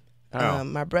 Really? How?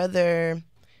 My brother,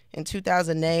 in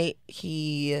 2008,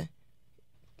 he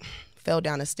fell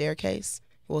down a staircase.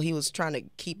 Well, he was trying to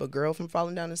keep a girl from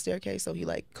falling down the staircase, so he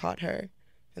caught her,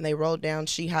 and they rolled down.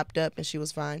 She hopped up, and she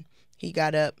was fine. He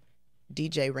got up.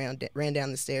 DJ ran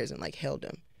down the stairs and held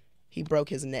him. He broke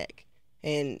his neck,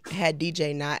 and had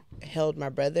DJ not held my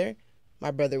brother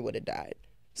would have died.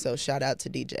 So shout out to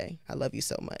DJ. I love you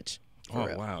so much. Oh,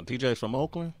 real. Wow. DJ's from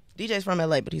Oakland? DJ's from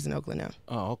LA, but he's in Oakland now.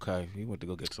 Oh, okay. He went to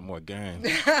go get some more game.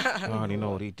 I already know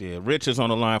what he did. Rich is on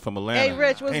the line from Atlanta. Hey,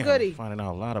 Rich, what's goody? Finding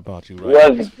out a lot about you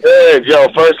right What's good, Joe?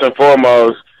 First and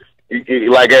foremost,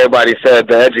 like everybody said,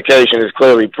 the education is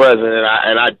clearly present,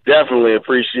 and I definitely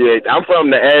appreciate. I'm from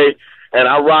the A, and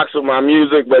I rocks with my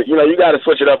music, but you got to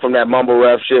switch it up from that mumble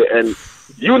rap shit, and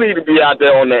you need to be out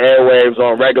there on the airwaves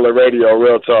on regular radio,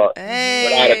 real talk.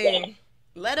 Hey,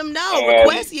 let them know.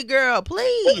 Request your girl,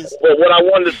 please. But what I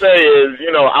wanted to say is,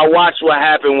 I watched what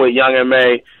happened with Young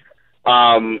M.A.,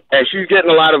 and she's getting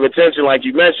a lot of attention, like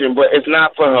you mentioned, but it's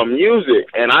not for her music.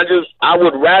 And I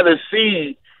would rather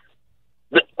see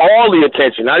all the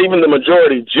attention, not even the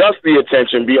majority, just the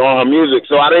attention be on her music.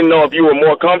 So I didn't know if you were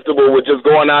more comfortable with just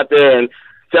going out there and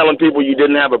telling people you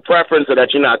didn't have a preference or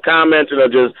that you're not commenting or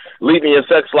just leaving your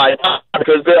sex life out,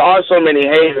 because there are so many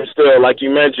haters still, like you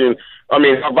mentioned. I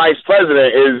mean, our vice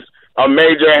president is a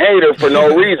major hater for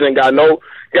no reason, got no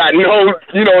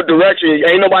direction.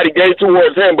 Ain't nobody gay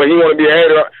towards him, but he want to be a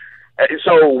hater.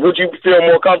 So would you feel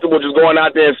more comfortable just going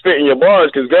out there and spitting your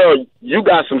bars? Because, girl, you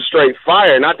got some straight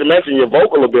fire, not to mention your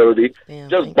vocal ability. Damn,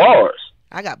 just bars.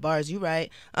 I got bars. You right.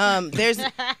 There's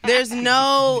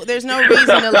no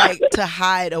reason to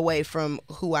hide away from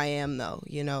who I am, though.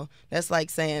 That's like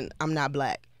saying I'm not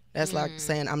black. That's like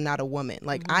saying I'm not a woman.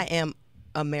 I am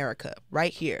America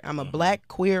right here. I'm a black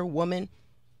queer woman,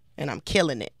 and I'm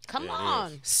killing it. Come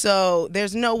on. So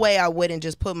there's no way I wouldn't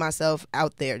just put myself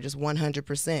out there just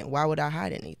 100%. Why would I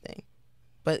hide anything?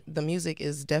 But the music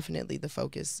is definitely the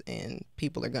focus, and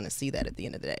people are going to see that at the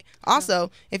end of the day. Also,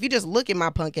 if you just look at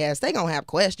my punk ass, they going to have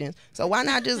questions. So why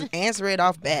not just answer it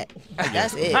off bat?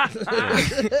 That's it.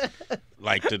 Yeah.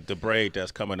 Like the braid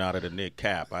that's coming out of the knit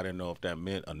cap. I didn't know if that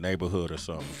meant a neighborhood or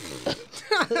something.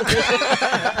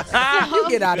 You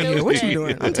get out of here. What you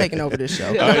doing? I'm taking over this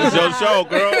show. It's your show,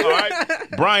 girl. All right.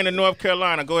 Brian in North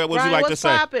Carolina. Go ahead. What would you like to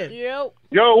say?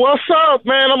 Yo, what's up,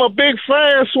 man? I'm a big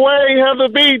fan. Sway, Heather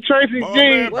B, Tracy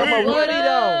G. What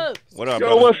up, Yo,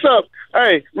 brother? what's up?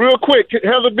 Hey, real quick,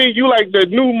 Heather B, you like the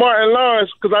new Martin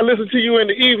Lawrence, because I listen to you in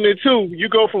the evening, too. You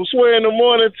go from Sway in the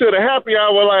morning to the happy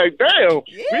hour, like, damn,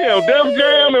 we have Def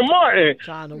Jam and Martin.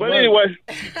 But anyway,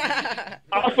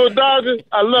 Artful Dodgr,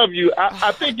 I love you.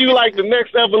 I think you like the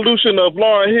next evolution of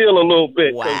Lauryn Hill a little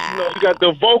bit. Wow. You got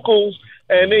the vocals,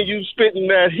 and then you spitting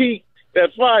that heat,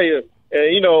 that fire.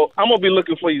 And, I'm going to be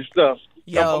looking for your stuff.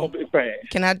 Yo, I'm a big fan.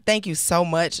 Can I thank you so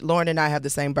much? Lauren and I have the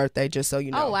same birthday, just so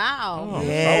you know. Oh, wow.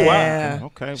 Yeah. Oh, wow.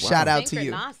 Okay. Wow. Shout out to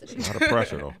you. A lot of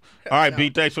pressure, though. All right, B,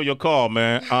 thanks for your call,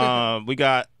 man. We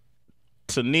got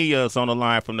Tania's on the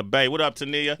line from the Bay. What up,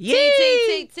 Tania? T.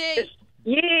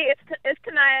 Yeah, it's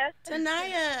Tanaya.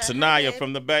 Tanaya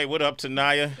from the Bay. What up,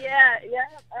 Tanaya? Yeah.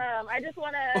 I just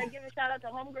want to give a shout out to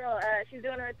homegirl. She's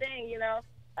doing her thing,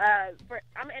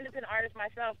 I'm an independent artist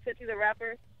myself, Tootsie the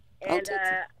rapper, and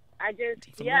I just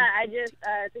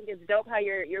think it's dope how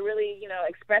you're really, you know,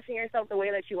 expressing yourself the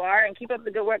way that you are, and keep up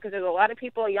the good work, because there's a lot of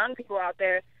people, young people out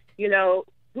there, you know,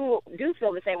 who do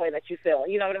feel the same way that you feel.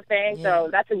 You know what I'm saying? Yeah. So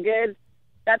that's a good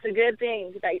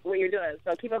thing that what you're doing.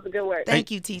 So keep up the good work.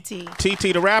 Thank you, TT.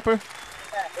 TT the rapper?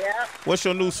 Yeah. What's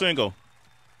your new single?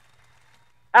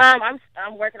 I'm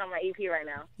working on my EP right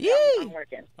now. Yeah. I'm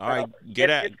working. All right, get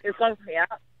at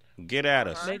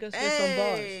us. Make us hear some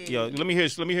bars. Yo, let me hear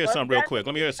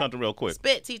something real quick.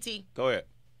 Spit, TT. Go ahead.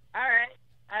 All right.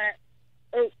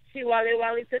 Oh, she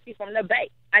Wally Tootsie from the Bay.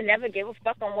 I never gave a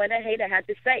fuck on what a hater had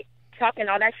to say. Talking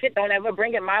all that shit, don't ever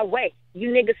bring it my way.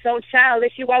 You niggas so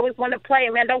childish, you always want to play.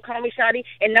 Man, don't call me shawty,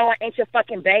 and no, I ain't your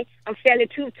fucking bae. I'm standing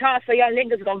too tall, so y'all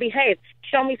niggas gonna behave.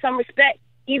 Show me some respect.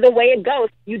 Either way it goes,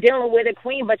 you dealing with a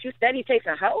queen, but you steady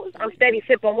chasing hoes. I'm steady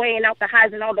sipping, weighing out the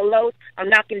highs and all the lows. I'm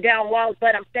knocking down walls,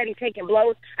 but I'm steady taking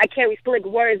blows. I carry slick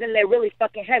words, and they're really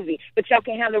fucking heavy. But y'all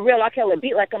can handle real, I'll kill a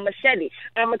beat like a machete.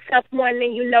 I'm a tough one,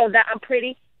 and you know that I'm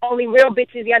pretty. Only real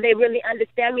bitches, yeah, they really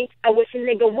understand me. I wish a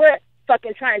nigga would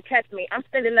fucking try and test me. I'm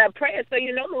sending up prayers, so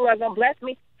you know the Lord gonna bless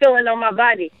me. Feeling on my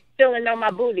body, feeling on my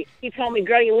booty. He told me,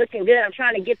 girl, you looking good. I'm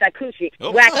trying to get that coochie.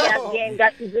 Whack ass game,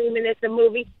 got you zooming. It's a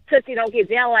movie. Tootsie don't get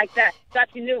down like that. Thought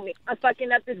you knew me. I'm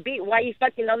fucking up this beat. Why you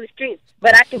fucking on the streets?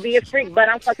 But I could be a freak, but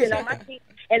I'm fucking on my feet.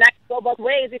 And I can go both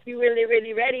ways if you really,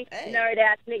 really ready. Hey. Nerd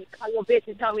ass nigga, call your bitch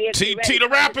and tell me if you ready. TT the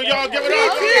rapper, y'all give it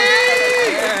up.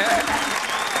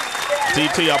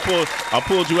 TT, I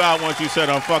pulled you out once you said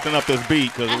I'm fucking up this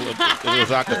beat because it was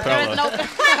acapella.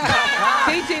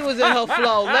 TT was in her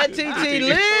flow. Let TT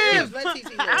live.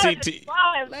 TT,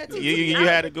 you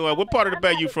had to go. What part of the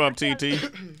Bay you from, TT? I'm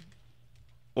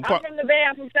from the Bay.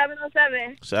 I'm from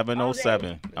 707.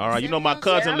 707. All right. You know my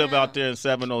cousin live out there in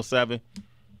 707.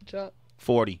 Chuck.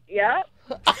 40. Yep.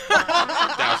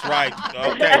 That's right.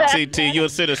 Okay, TT. You're a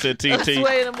citizen, TT. That's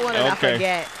way in the morning. I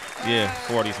forget. Yeah,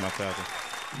 40's my cousin.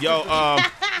 Yo,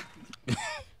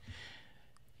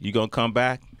 you gonna come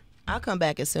back? I'll come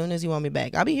back as soon as you want me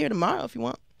back. I'll be here tomorrow if you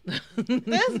want.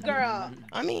 This girl.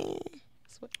 I mean,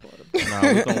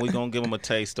 no, we're gonna give them a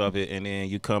taste of it, and then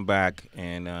you come back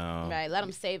and right, let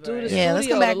them save it. Yeah, let's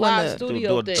come back when the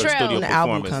studio when the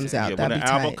album comes out. When the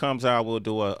album tight. comes out, we'll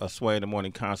do a Sway in the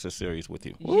Morning concert series with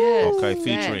you. Yes. Okay,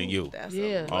 featuring you.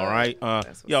 All right.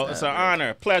 Yo, it's an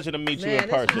honor, pleasure to meet you in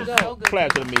person. Pleasure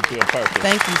to meet you in person.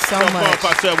 Thank you so much.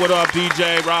 I said what up,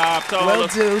 DJ Rob. Tell the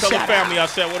family I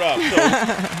said what up.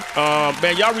 So,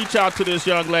 man, y'all reach out to this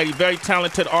young lady, very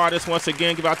talented artist. Once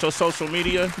again, give out your social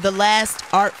media. The Last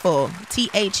Artful,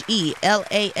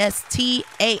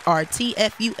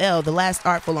 TheLastartful. The Last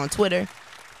Artful on Twitter,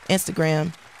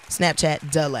 Instagram,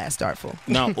 Snapchat, The Last Artful.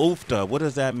 Now, oofda, what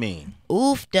does that mean?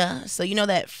 Oofda. So you know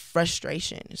that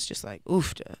frustration. It's just like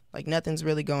oofda. Like nothing's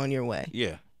really going your way.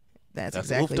 Yeah. That's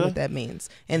exactly what that means.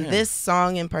 And this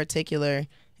song in particular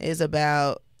is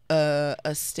about a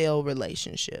stale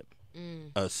relationship.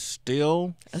 A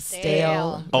stale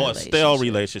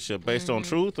relationship based on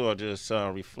truth or just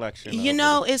reflection? You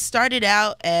know, it started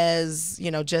out as,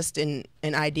 you know, just an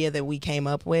idea that we came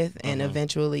up with, and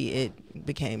eventually it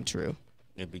became true.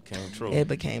 It became true. It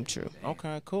became true.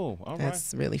 Okay, cool. All right.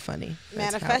 That's really funny.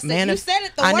 Manifested. You said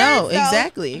it. I know,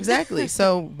 exactly.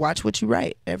 So watch what you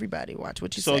write. Everybody, watch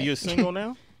what you say. So you're single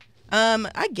now?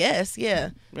 I guess,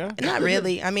 yeah. Not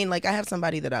really. I mean, like I have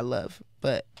somebody that I love,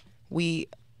 but we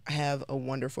have a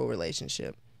wonderful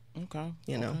relationship. Okay.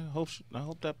 You know. I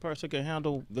hope that person can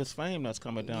handle this fame that's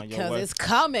coming down your way. Because it's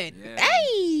coming. Yeah.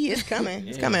 Hey, it's coming.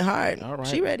 It's coming hard. All right.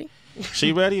 She ready.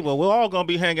 She ready? Well, we're all going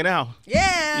to be hanging out.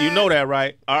 Yeah. You know that,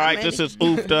 right? All right, this is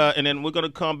Oofda, and then we're going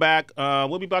to come back.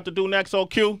 What we about to do next,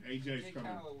 OQ?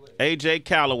 AJ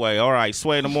Calloway. All right,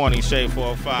 Sway in the Morning, Shade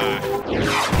 405.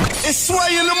 It's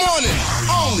Sway in the Morning,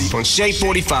 only on Shade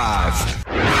 45.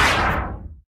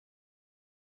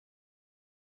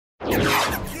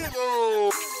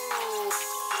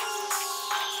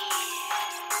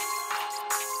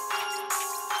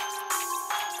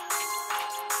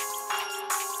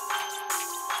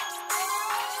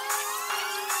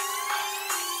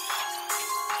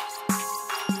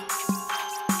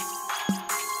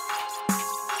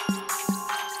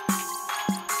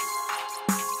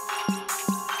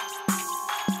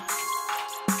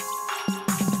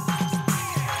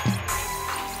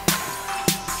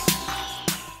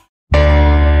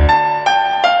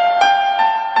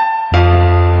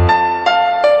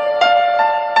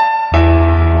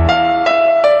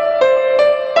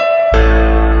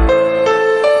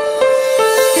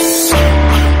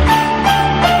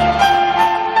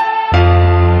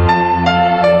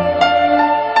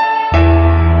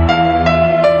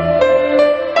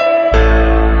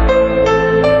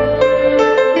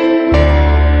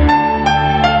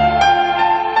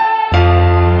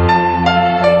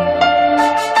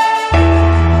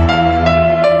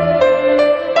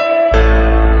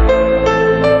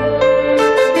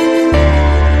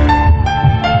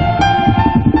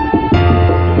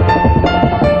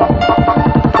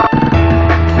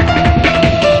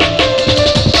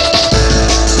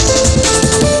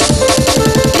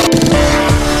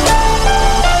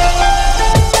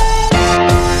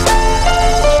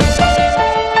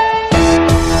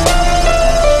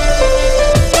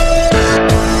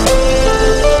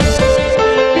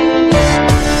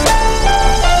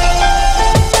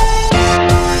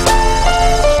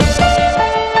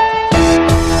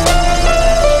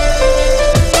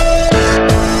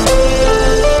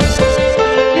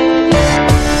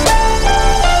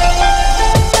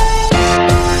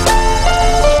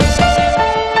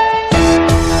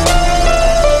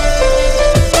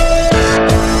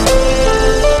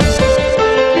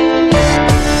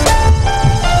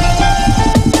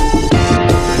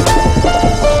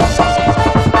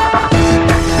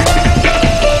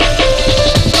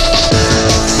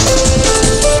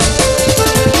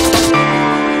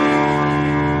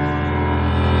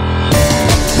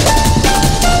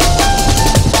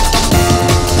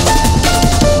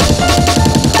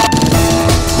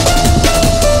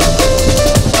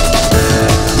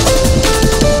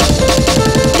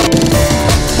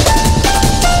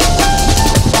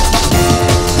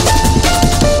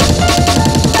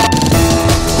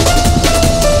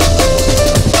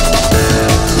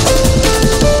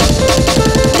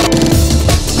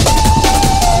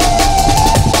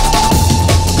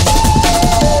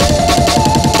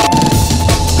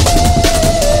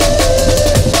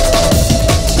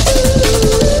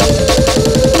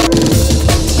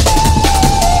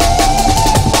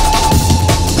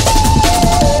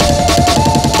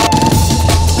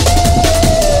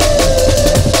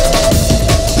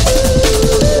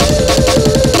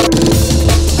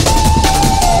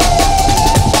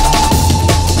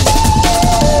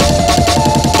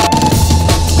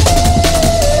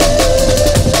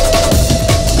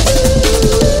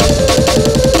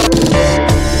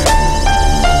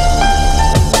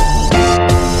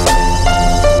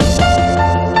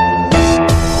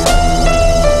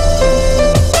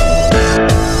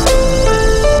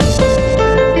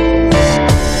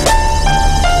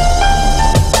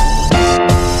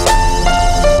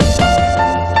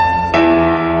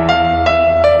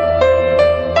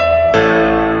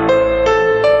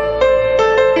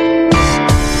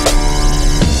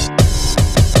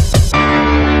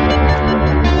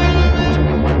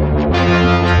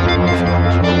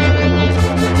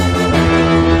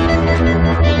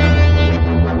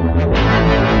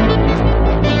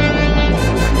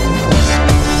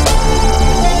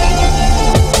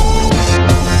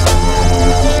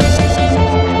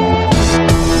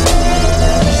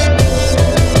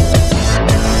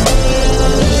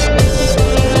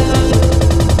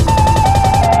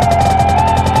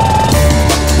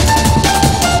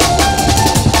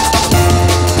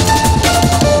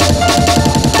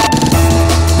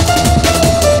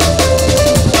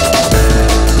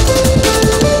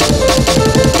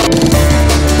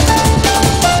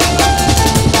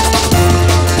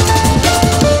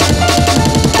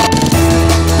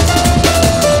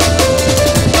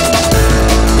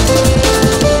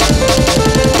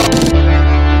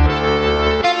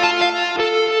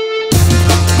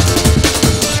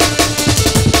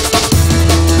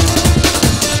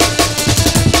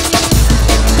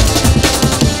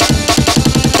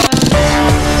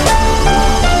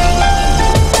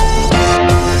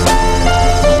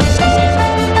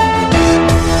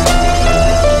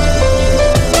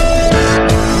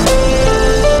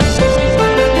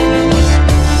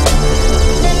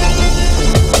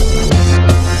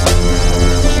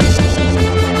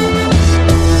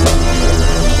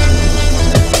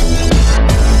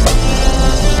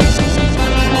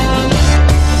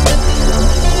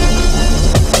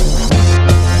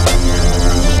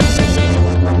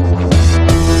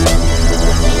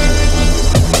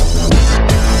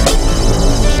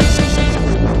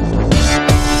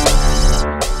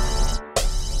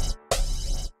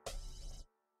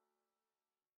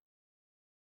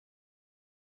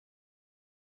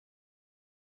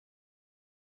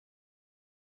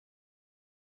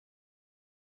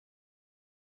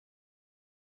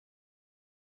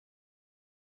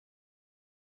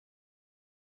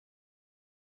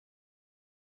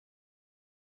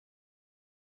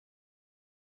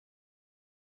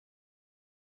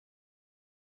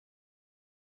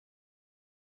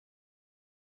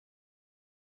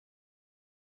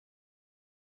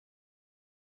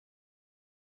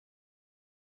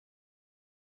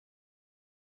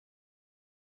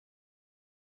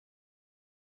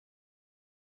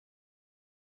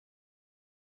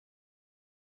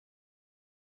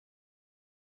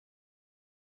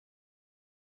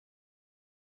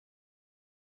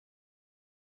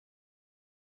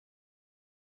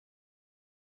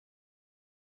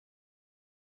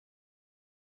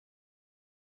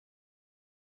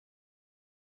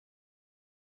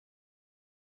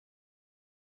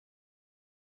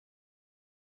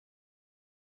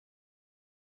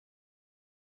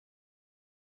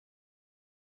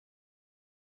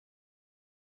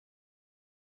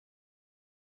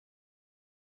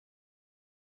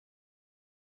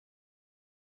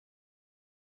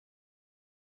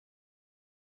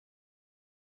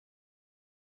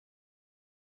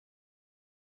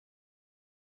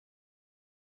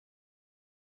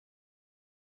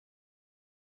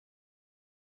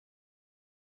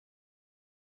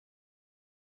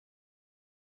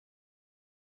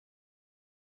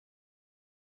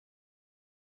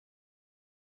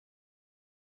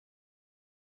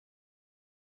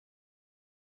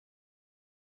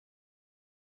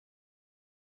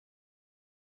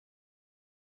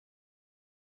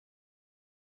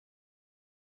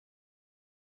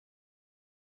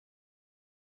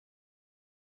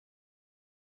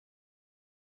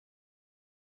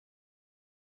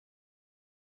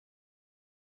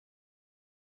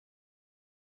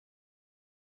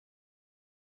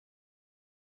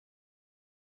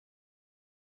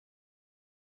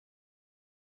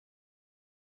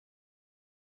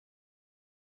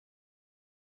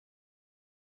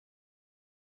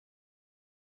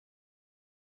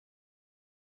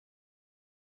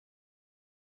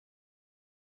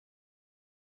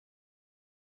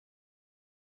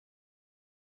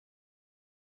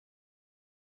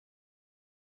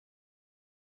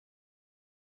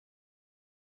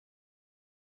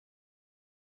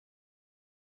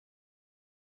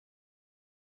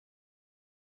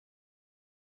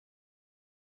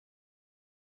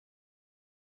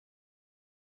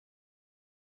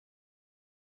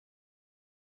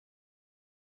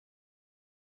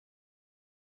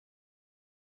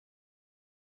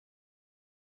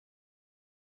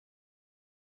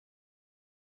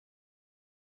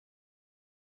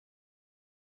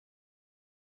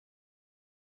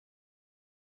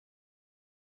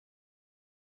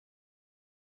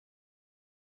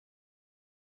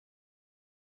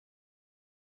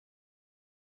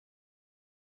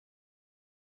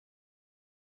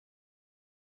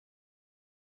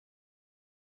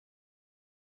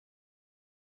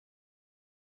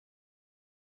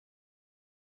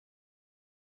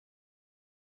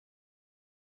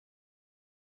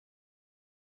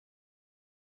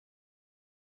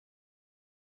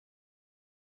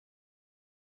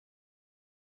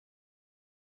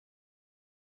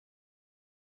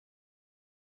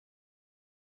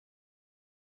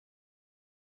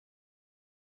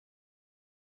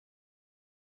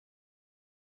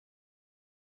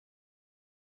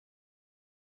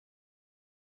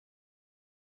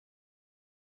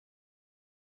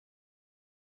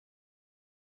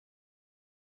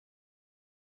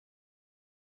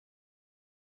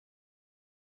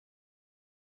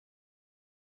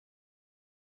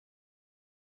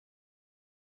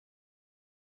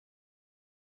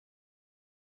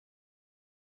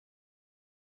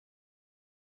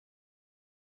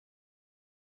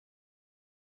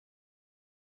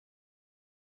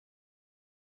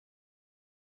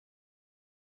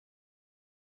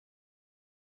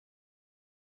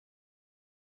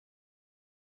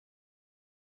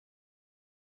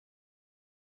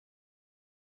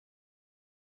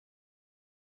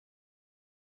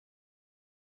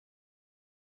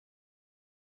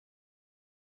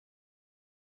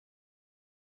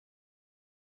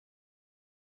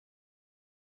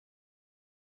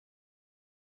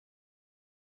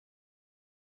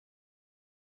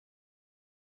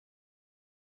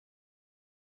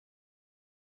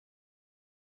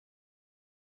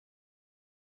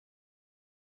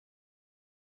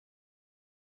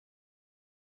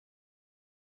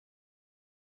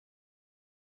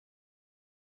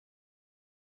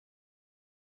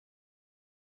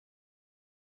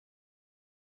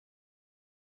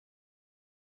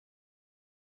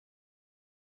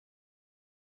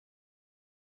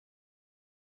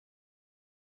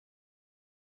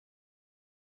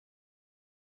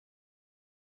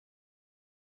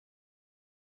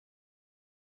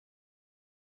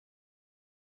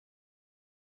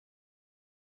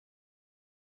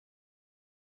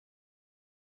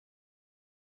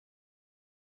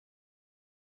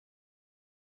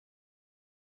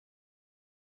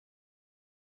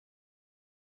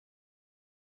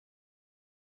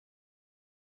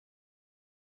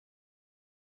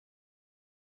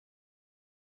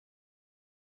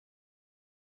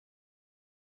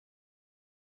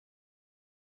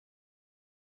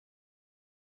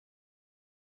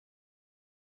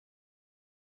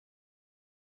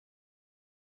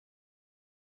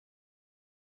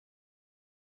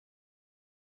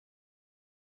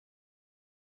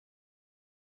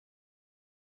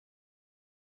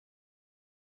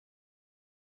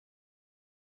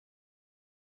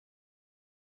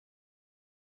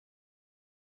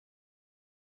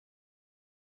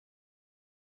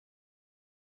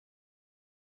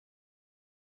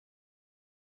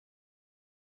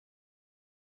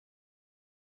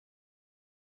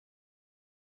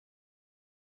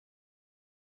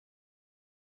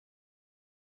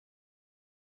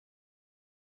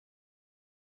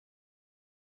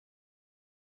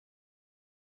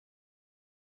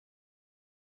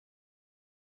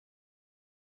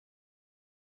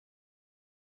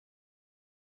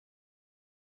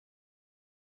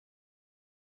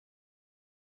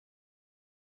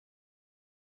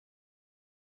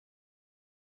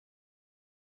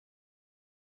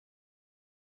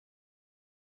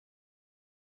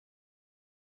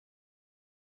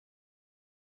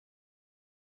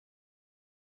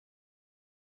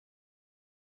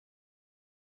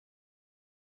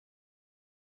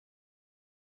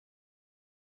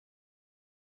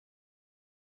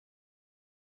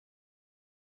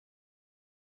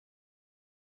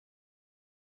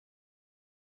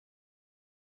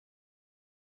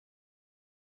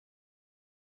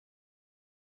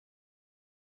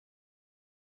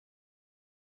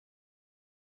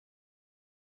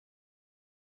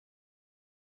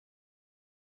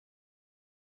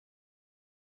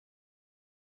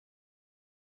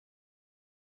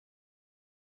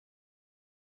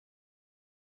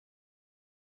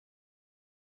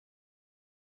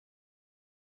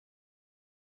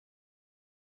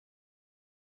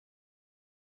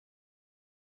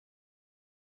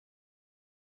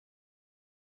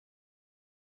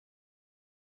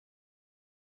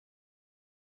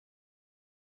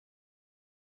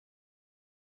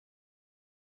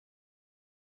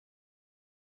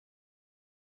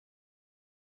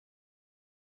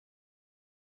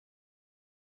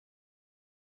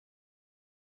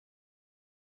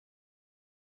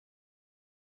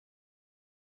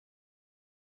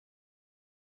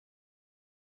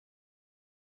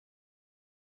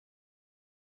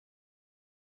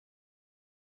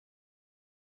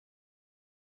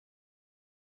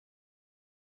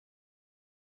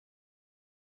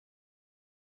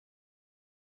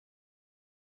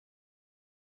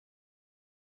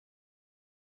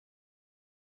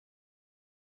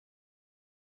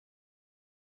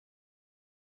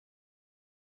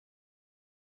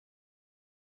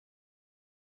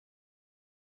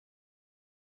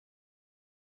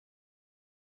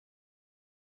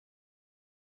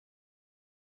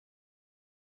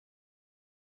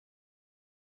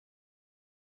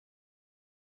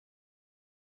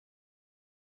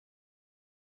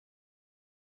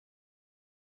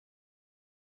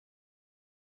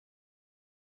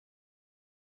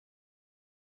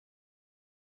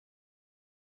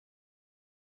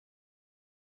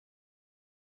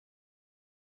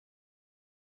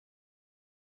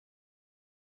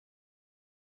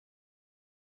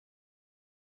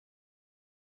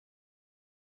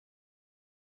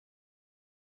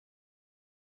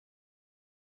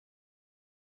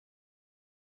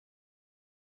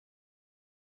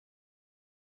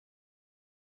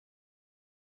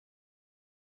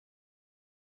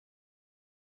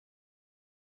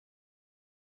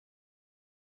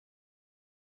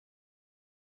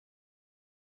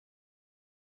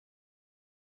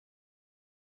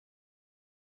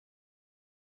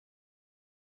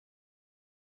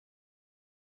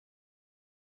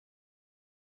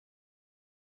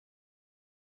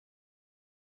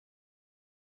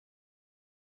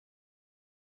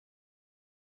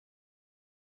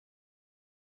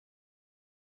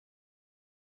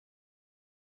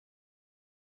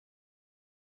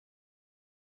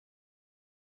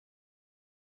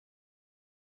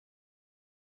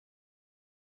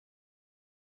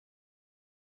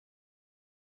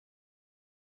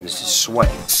 This is Sway.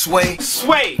 Sway.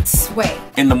 Sway. Sway.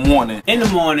 In the morning. In the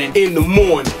morning. In the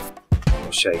morning.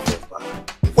 Shade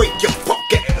 45. Wake your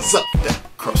punk ass up.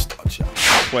 Crust out, y'all.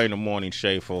 Sway in the morning,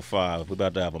 Shade 45. We're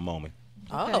about to have a moment.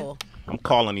 Oh. I'm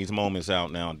calling these moments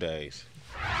out nowadays.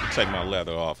 Take my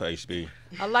leather off, HB.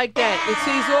 I like that.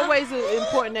 It's always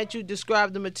important that you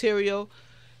describe the material,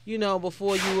 you know,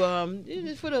 before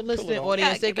you, for the listening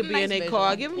audience, they could be in their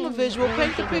car. Give them a visual.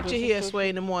 Paint the picture here, Sway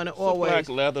in the morning, always. Black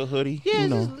leather hoodie. Yeah,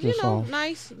 you know,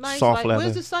 nice. Soft leather.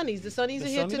 Where's the Sunnies? The Sunnies are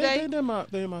here today? They're my.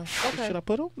 Okay. Should I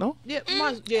put them? No? Yeah,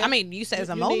 I mean, you said it's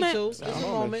a moment. Need to. It's a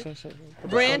moment.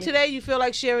 Brand today, you feel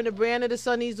like sharing the brand of the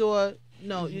Sunnies, or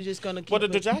no, you're just going to keep Well,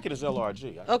 the jacket is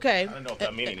LRG. Okay. I don't know if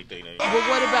that means anything. But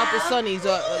what about the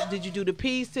Sunnies? Did you do the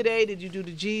P's today? Did you do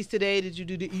the G's today? Did you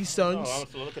do the East Suns? No, I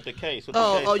was look at the case.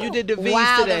 You did the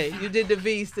V's today. You did the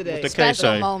V's today. The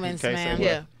Special case moments, man.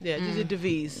 Yeah, you did the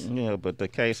V's. Yeah, but the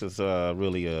case is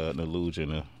really an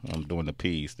illusion. I'm doing the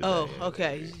P's today. Oh,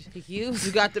 okay. You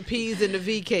got the P's in the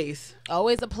V case.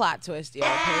 Always a plot twist, yo. Pay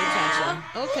attention.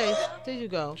 Okay, there you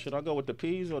go. Should I go with the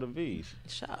P's or the V's?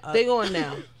 Shut up. They going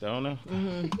now. They don't know?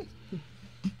 Mm-hmm.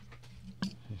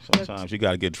 Sometimes you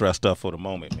got to get dressed up for the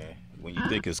moment, man. When you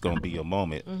think it's going to be a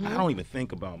moment. Mm-hmm. I don't even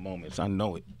think about moments. I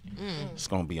know it. It's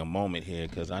going to be a moment here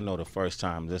because I know the first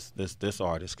time this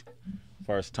artist,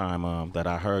 first time that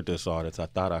I heard this artist, I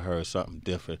thought I heard something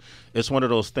different. It's one of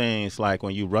those things like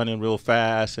when you're running real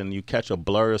fast and you catch a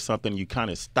blur or something, you kind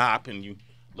of stop and you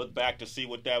look back to see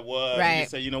what that was. Right. And you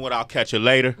say, you know what, I'll catch it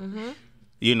later. Mm-hmm.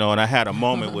 You know, and I had a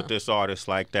moment with this artist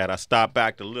like that. I stopped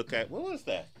back to look at, what was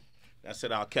that? I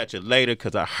said, I'll catch it later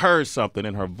because I heard something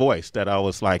in her voice that I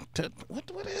was like,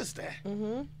 what is that?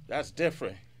 Mm-hmm. That's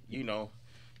different, you know.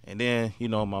 And then, you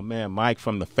know, my man Mike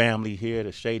from the family here,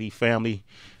 the Shady family,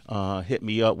 hit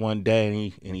me up one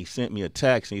day and he sent me a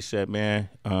text and he said, man,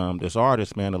 this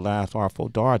artist, man, the Last Artful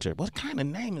Dodgr, what kind of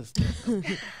name is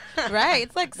this? Right,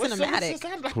 it's like cinematic.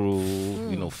 Crew,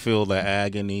 you know, Feel the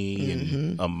Agony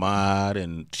and Ahmad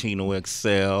and Chino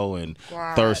XL and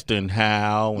Thurston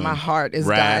Howe and My heart is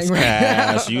Ras dying right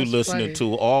Cass. now. You That's listening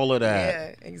funny. to all of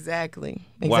that. Yeah, exactly.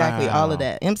 All of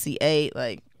that. MC8,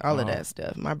 like all of Uh-huh. that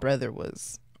stuff. My brother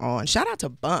was on. Shout out to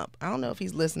Bump. I don't know if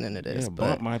he's listening to this, Yeah, but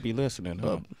Bump might be listening,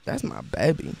 huh? that's my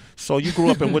baby. So you grew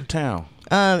up in what town?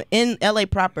 In LA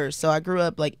proper. So I grew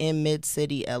up like in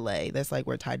mid-city LA. That's like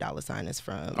where Ty Dolla $ign is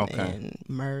from. Okay. And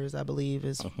Mers, I believe,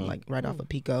 is like right off of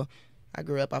Pico. I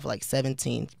grew up off like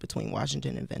 17th between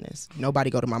Washington and Venice.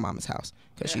 Nobody go to my mama's house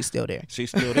because she's still there. She's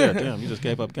still there. Damn, you just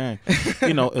gave up game.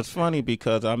 You know, it's funny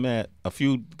because I met a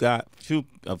few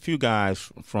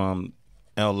guys from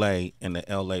L.A. in the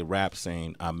L.A. rap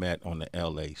scene I met on the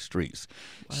L.A. streets.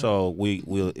 Wow. So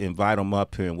we'll invite them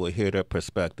up here and we'll hear their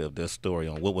perspective, their story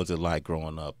on what was it like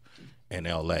growing up in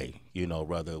L.A., you know,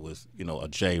 whether it was, you know, a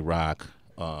J-Rock,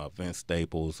 Vince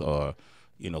Staples, or,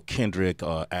 you know, Kendrick,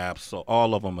 or Abs. So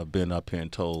all of them have been up here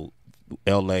and told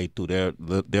L.A. through their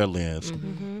lens.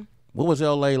 Mm-hmm. What was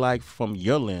L.A. like from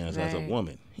your lens as a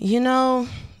woman? You know,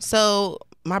 so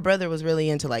my brother was really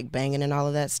into like banging and all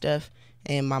of that stuff.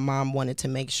 And my mom wanted to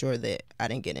make sure that I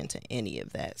didn't get into any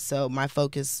of that. So my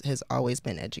focus has always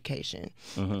been education.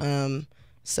 Mm-hmm.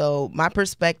 So my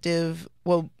perspective,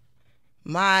 well,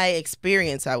 my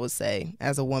experience, I would say,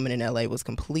 as a woman in LA was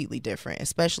completely different,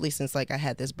 especially since like I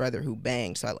had this brother who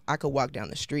banged. So I could walk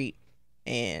down the street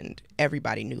and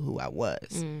everybody knew who I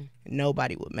was.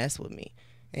 Nobody would mess with me.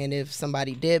 And if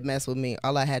somebody did mess with me,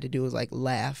 all I had to do was like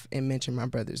laugh and mention my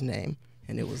brother's name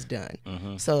and it was done.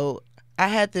 Mm-hmm. So I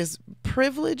had this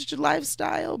privileged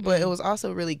lifestyle, but it was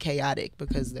also really chaotic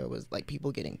because there was like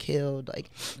people getting killed. Like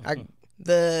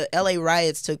the LA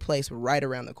riots took place right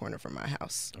around the corner from my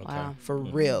house. Okay. Wow. For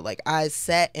real. Like I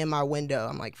sat in my window,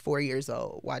 I'm like 4 years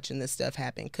old, watching this stuff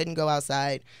happen. Couldn't go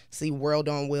outside, see World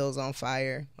on Wheels on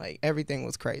fire. Like everything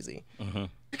was crazy. Mm-hmm.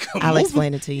 I'll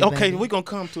explain it to you. Okay, baby. we're going to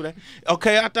come to that.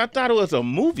 Okay, I thought it was a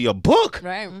movie, a book.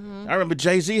 Right. I remember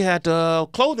Jay-Z had the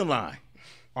clothing line,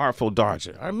 Artful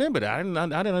Dodgr. I remember that. I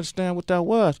didn't understand what that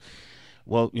was.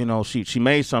 Well, you know, she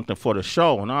made something for the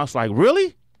show, and I was like,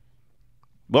 really?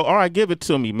 Well, all right, give it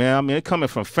to me, man. I mean, it coming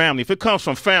from family. If it comes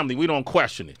from family, we don't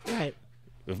question it. Right.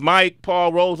 If Mike,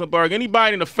 Paul, Rosenberg,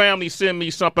 anybody in the family send me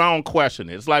something, I don't question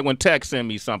it. It's like when Tex send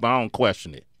me something, I don't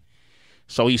question it.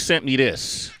 So he sent me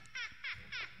this.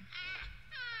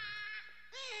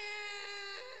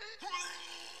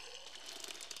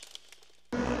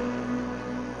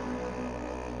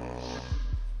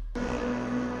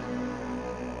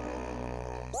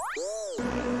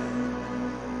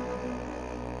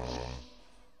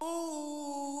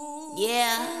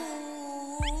 Yeah.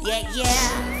 When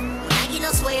I get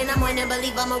no sway and I'm wanna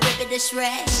believe I'ma rip it to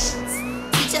shreds.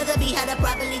 Teach other be how to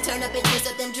properly turn up and twist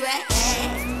up them dreads.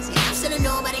 See, I'm still a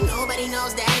nobody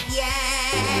knows that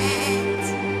yet.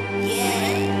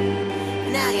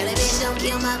 Yeah. Now y'all bitch don't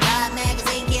kill my vibe.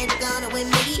 Magazine kids gonna with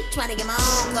me. Trying to get my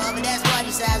own cover, that's party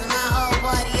size and my whole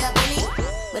party up in me.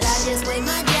 But I just quit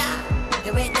my job.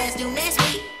 The rent that's due next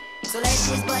week. So let's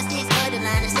just bust this other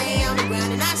line and stay on the ground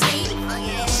and I sleep. Oh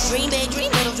yeah. Dream big,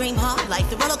 dream little, dream hard. Like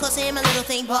the roller coaster in my little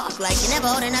theme park. Like you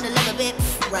never hold another little bit.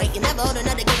 Right, you never hold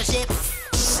another give a shit.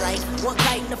 It's like one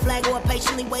kite in the flag or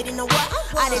patiently waiting on what?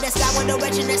 I did a sky, one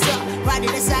direction that's up. Right to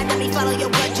the side, let me follow your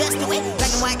blood, just do it.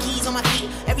 Black and white keys on my feet.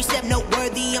 Every step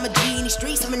noteworthy. I'm a G in the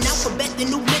streets. I'm an alphabet, the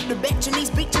new lip, the bitch in these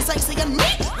beaches like say I'm me,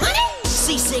 honey.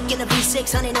 Seasick in a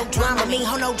V6, honey, no drama. Me,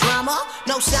 ho, no drama.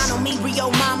 No sign on me, Rio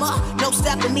mama. No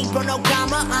stopping me, bro, no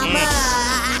comma.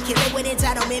 I can live with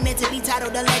entitlement, meant to be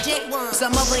titled a legend.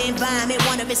 Some other environment,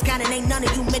 one of its kind, and ain't none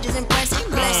of you midgets impressive.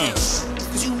 Blessings,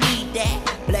 cause you need that.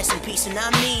 Blessing, peace, and I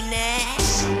mean that.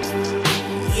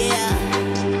 Yeah.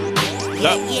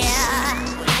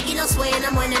 When I get on sway and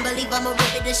I'm winning, believe I'ma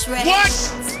rip it to shreds. What?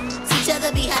 Teach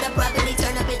other be how to properly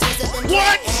turn up and twist up them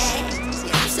dreads.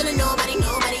 I'm still a nobody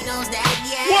knows that.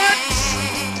 What?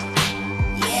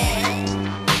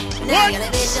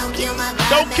 Don't kill my vibe.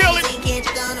 Don't kill it. Can't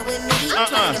you gonna with me? I'm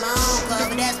trying to get my own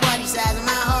cover. That's party size and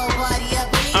my whole party up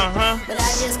in me. But I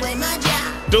just quit my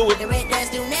job. Do it. The rent that's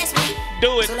due next week.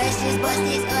 Do it. So let's just bust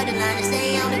this other line and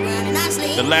stay on the ground and I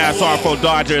sleep. The Last Artful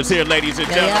Dodgr is here, ladies and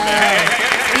gentlemen.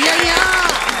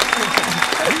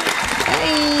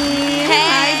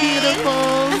 Hey, beautiful.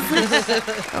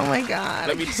 Oh my God.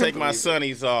 Let me take my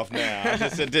sunnies off now. I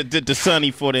just did the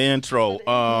sunny for the intro.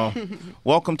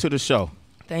 Welcome to the show.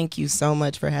 Thank you so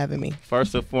much for having me.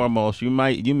 First and foremost, you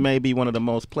may be one of the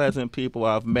most pleasant people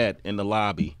I've met in the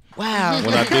lobby. Wow.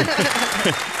 When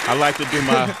I like to do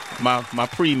my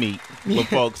pre-meet with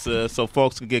folks so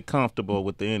folks can get comfortable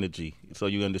with the energy so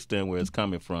you understand where it's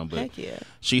coming from. But heck yeah.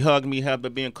 She hugged me, Heather,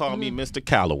 being called me Mr.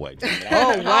 Calloway.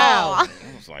 Oh, wow. I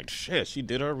was like, shit, she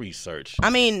did her research. I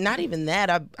mean, not even that.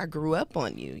 I grew up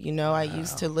on you. You know, I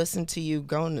used to listen to you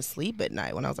going to sleep at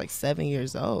night when I was like 7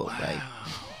 years old. Wow. Like,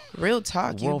 real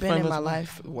talk, you've been in my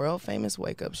life, world famous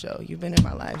wake up show. You've been in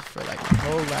my life for like my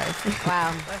whole life.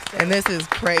 Wow. And this is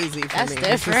crazy for me. Different.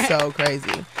 This is so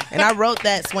crazy. And I wrote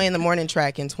that Sway in the Morning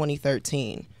track in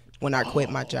 2013 when I quit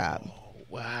my job.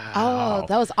 Wow. Oh,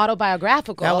 that was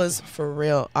autobiographical. That was for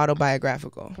real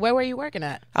autobiographical. Where were you working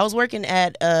at? I was working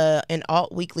at an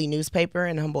alt weekly newspaper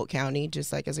in Humboldt County,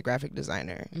 just like as a graphic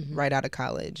designer, right out of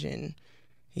college. And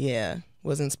yeah,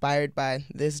 was inspired by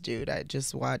this dude. I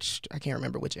just watched, I can't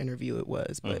remember which interview it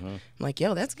was, but I'm like,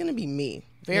 yo, that's going to be me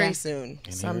very soon,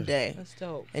 someday. That's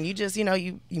dope. And you just, you know,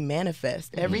 you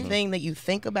manifest. Everything that you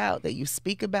think about, that you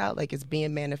speak about, like it's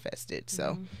being manifested.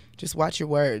 So just watch your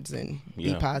words and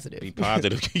be positive. Be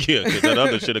positive. Yeah, because that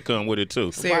other should have come with it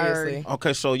too. Seriously.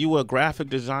 Okay, so you were a graphic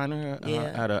designer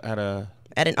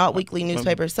at an alt weekly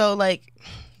newspaper. So like,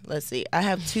 let's see. I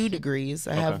have 2 degrees.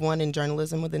 I have one in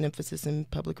journalism with an emphasis in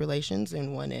public relations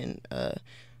and one in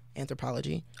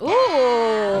anthropology. Ooh.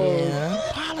 Yeah.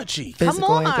 Anthropology.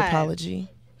 Physical anthropology.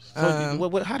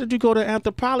 So how did you go the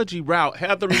anthropology route?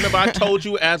 Heather, remember I told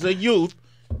you as a youth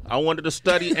I wanted to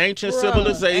study ancient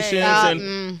civilizations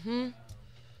and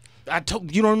I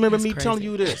told you don't remember me telling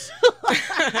you this.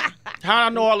 How I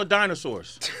know all the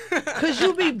dinosaurs? Cause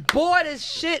you be bored as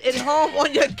shit at home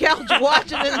on your couch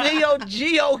watching the Neo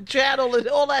Geo channel and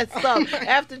all that stuff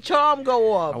after Charm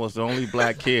go off. I was the only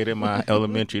black kid in my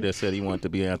elementary that said he wanted to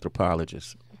be an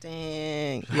anthropologist.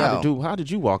 Dang. How did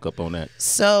you walk up on that?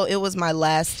 So it was my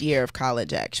last year of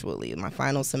college, actually. My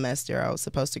final semester, I was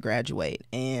supposed to graduate.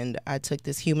 And I took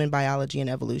this human biology and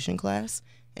evolution class.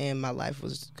 And my life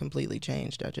was completely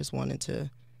changed. I just wanted to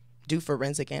do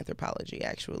forensic anthropology,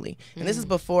 actually. And this is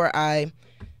before I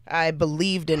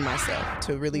believed in myself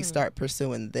to really start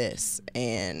pursuing this.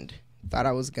 And thought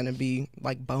I was going to be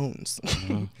like Bones.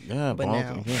 Yeah, but Bones,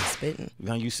 now I'm spitting.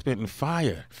 Now you spitting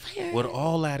fire. With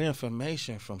all that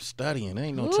information from studying.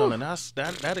 Ain't no telling us.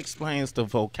 That explains the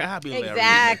vocabulary.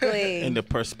 Exactly. And the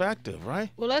perspective, right?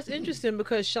 Well, that's interesting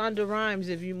because Shonda Rhimes,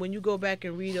 when you go back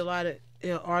and read a lot of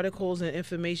articles and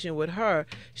information with her,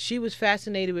 she was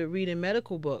fascinated with reading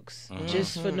medical books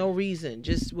just for no reason.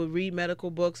 Just would read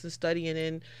medical books and study, and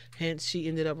then hence she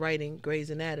ended up writing Grey's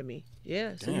Anatomy.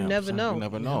 Yeah, so you never know. You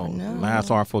never know.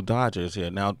 Last Artful Dodgr is here.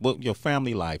 Now, what your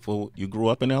family life? Well, you grew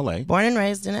up in L.A. Born and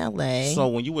raised in L.A. So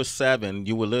when you were 7,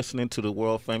 you were listening to the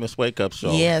world famous Wake Up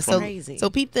Show. Yeah, so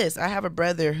peep this. I have a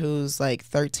brother who's like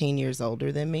 13 years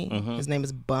older than me. His name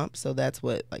is Bump, so that's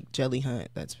what like Jelly Hunt.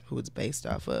 That's who it's based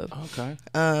off of. Okay.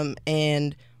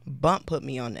 And Bump put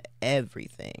me on to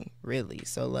everything, really.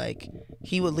 So like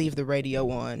he would leave the radio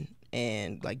on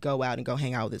and like go out and go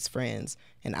hang out with his friends,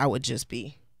 and I would just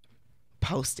be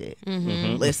posted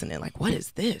listening like, what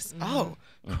is this? Oh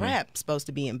crap, supposed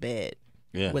to be in bed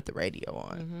with the radio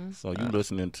on. So you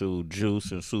listening to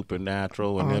Juice and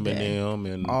Supernatural and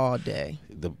Eminem and all day,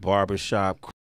 the barbershop